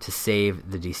Syndicate to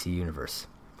save the DC Universe.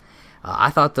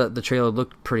 I thought the trailer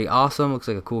looked pretty awesome. Looks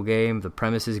like a cool game. The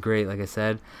premise is great, like I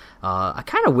said. I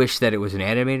kind of wish that it was an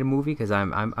animated movie, because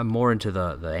I'm more into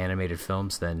the animated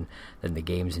films than the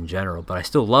games in general. But I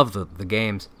still love the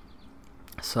games.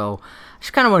 So I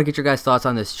just kind of want to get your guys' thoughts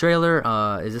on this trailer.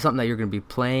 Is this something that you're going to be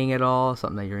playing at all?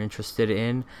 Something that you're interested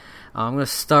in? I'm going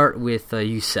to start with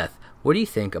you, Seth. What do you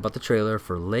think about the trailer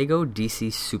for Lego DC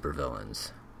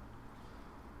Supervillains?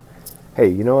 Hey,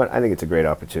 you know what? I think it's a great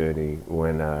opportunity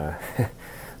when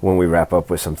when we wrap up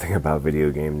with something about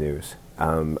video game news.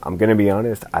 I'm going to be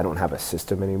honest, I don't have a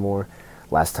system anymore.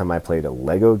 Last time I played a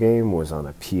Lego game was on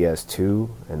a PS2,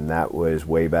 and that was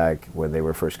way back when they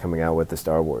were first coming out with the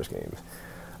Star Wars games.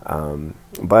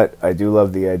 But I do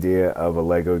love the idea of a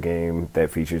Lego game that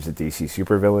features the DC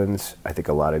supervillains. I think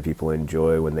a lot of people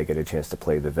enjoy when they get a chance to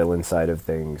play the villain side of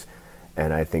things,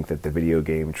 and I think that the video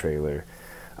game trailer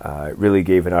really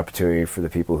gave an opportunity for the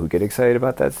people who get excited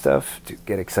about that stuff to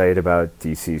get excited about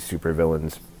DC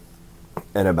supervillains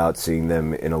and about seeing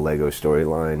them in a Lego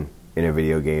storyline in a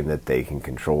video game that they can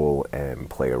control and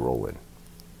play a role in.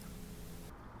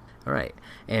 All right.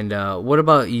 And what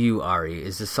about you, Ari?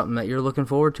 Is this something that you're looking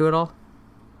forward to at all?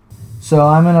 So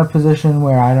I'm in a position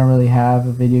where I don't really have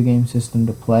a video game system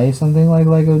to play something like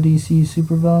Lego DC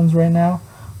Supervillains right now,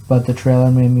 but the trailer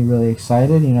made me really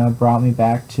excited. It brought me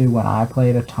back to when I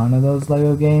played a ton of those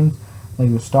Lego games,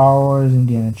 Lego Star Wars,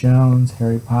 Indiana Jones,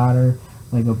 Harry Potter,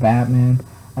 Lego Batman.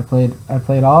 I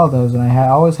played all of those, and I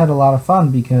always had a lot of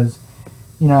fun because,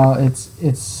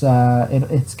 it's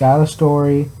got a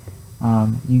story.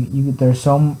 There's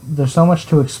so much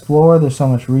to explore. There's so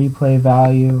much replay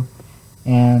value,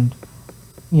 and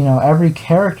every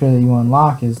character that you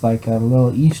unlock is like a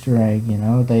little Easter egg.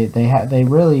 They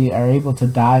really are able to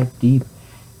dive deep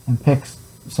and pick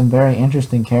some very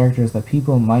interesting characters that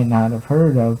people might not have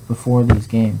heard of before these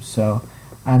games. So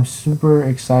I'm super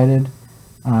excited,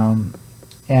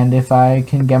 and if I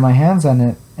can get my hands on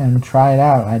it and try it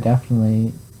out, I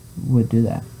definitely would do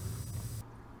that.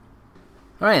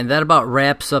 All right, and that about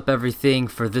wraps up everything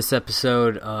for this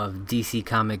episode of DC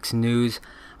Comics News.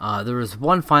 There was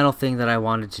one final thing that I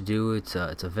wanted to do. It's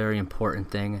a very important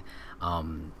thing.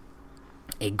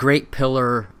 A great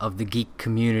pillar of the geek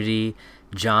community,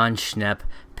 John Schnepp,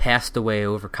 passed away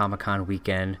over Comic-Con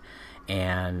weekend,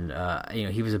 and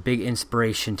he was a big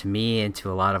inspiration to me and to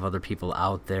a lot of other people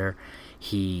out there.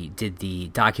 He did the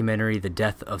documentary The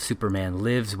Death of Superman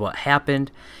Lives, What Happened.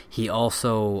 He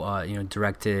also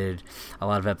directed a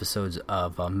lot of episodes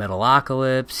of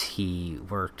Metalocalypse. He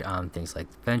worked on things like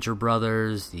Venture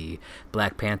Brothers, the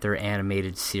Black Panther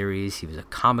animated series. He was a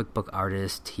comic book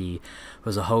artist. He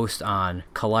was a host on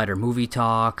Collider Movie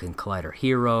Talk and Collider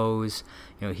Heroes.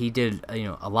 He did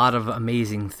a lot of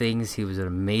amazing things. He was an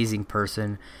amazing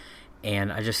person,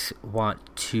 and I just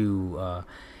want to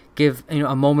give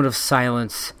a moment of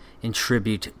silence in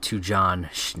tribute to John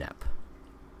Schnepp.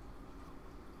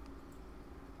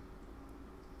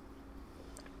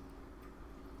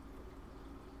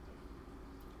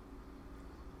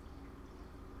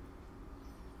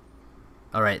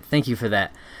 All right, thank you for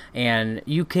that. And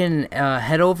you can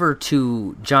head over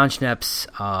to John Schnepp's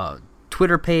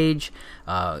Twitter page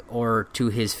or to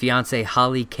his fiancée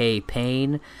Holly K.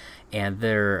 Payne, and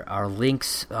there are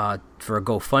links for a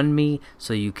GoFundMe,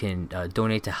 so you can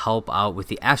donate to help out with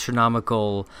the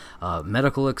astronomical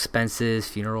medical expenses,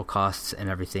 funeral costs, and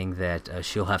everything that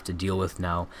she'll have to deal with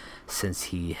now since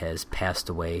he has passed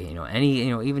away. Even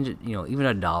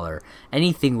 $1,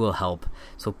 anything will help.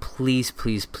 So please,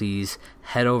 please, please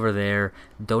head over there,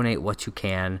 donate what you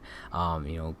can.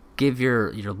 Give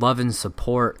your love and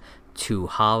support to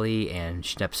Holly and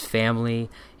Schnepp's family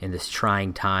in this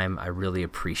trying time. I really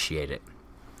appreciate it.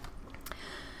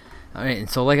 All right, and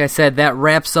so like I said, that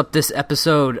wraps up this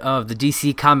episode of the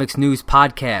DC Comics News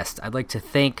Podcast. I'd like to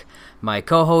thank my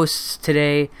co-hosts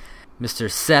today, Mr.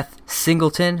 Seth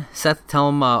Singleton. Seth, tell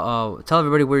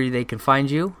everybody where they can find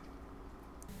you.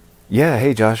 Yeah,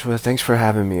 hey Joshua, thanks for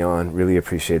having me on. Really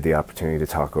appreciate the opportunity to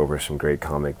talk over some great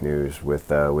comic news with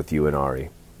you and Ari.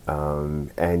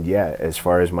 And yeah, as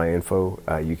far as my info,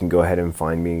 you can go ahead and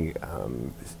find me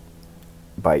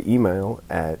by email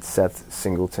at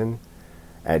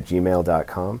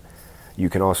sethsingleton@gmail.com. You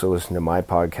can also listen to my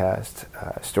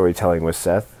podcast, Storytelling with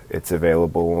Seth. It's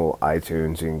available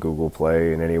iTunes and Google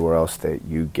Play and anywhere else that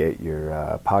you get your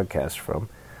podcast from.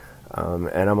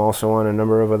 And I'm also on a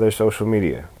number of other social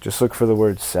media. Just look for the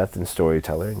word Seth and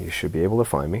Storyteller, and you should be able to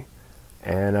find me.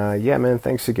 And yeah, man,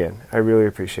 thanks again. I really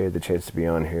appreciate the chance to be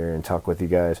on here and talk with you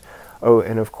guys. Oh,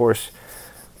 and of course,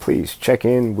 please check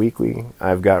in weekly.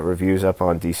 I've got reviews up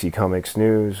on DC Comics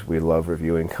News. We love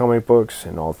reviewing comic books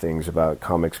and all things about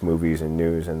comics, movies, and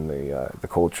news and the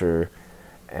culture.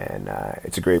 And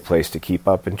it's a great place to keep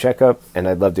up and check up. And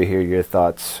I'd love to hear your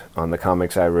thoughts on the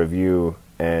comics I review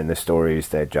and the stories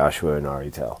that Joshua and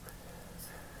Ari tell.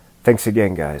 Thanks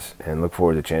again, guys, and look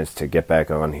forward to the chance to get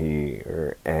back on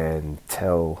here and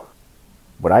tell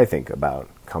what I think about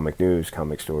comic news,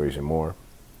 comic stories, and more.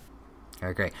 All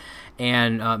right, great.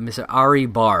 And Mr. Ari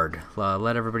Bard,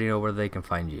 let everybody know where they can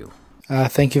find you.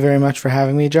 Thank you very much for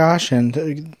having me, Josh,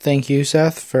 and thank you,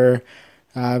 Seth, for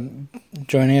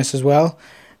joining us as well.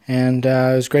 And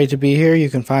it was great to be here.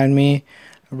 You can find me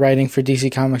writing for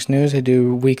DC Comics News. I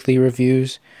do weekly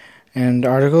reviews and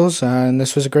articles, and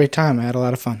this was a great time. I had a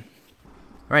lot of fun.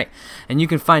 All right. And you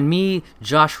can find me,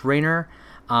 Josh Rayner,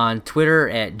 on Twitter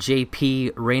at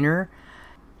JPRayner,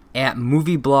 at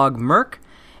MovieBlogMerc,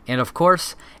 and of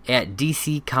course at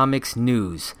DC Comics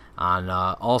News on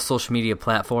all social media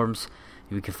platforms.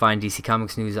 You can find DC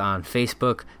Comics News on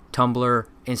Facebook, Tumblr,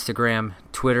 Instagram,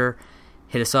 Twitter.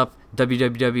 Hit us up,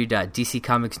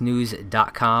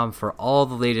 www.dccomicsnews.com, for all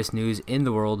the latest news in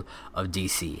the world of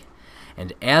DC.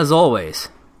 And as always,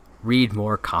 read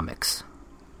more comics.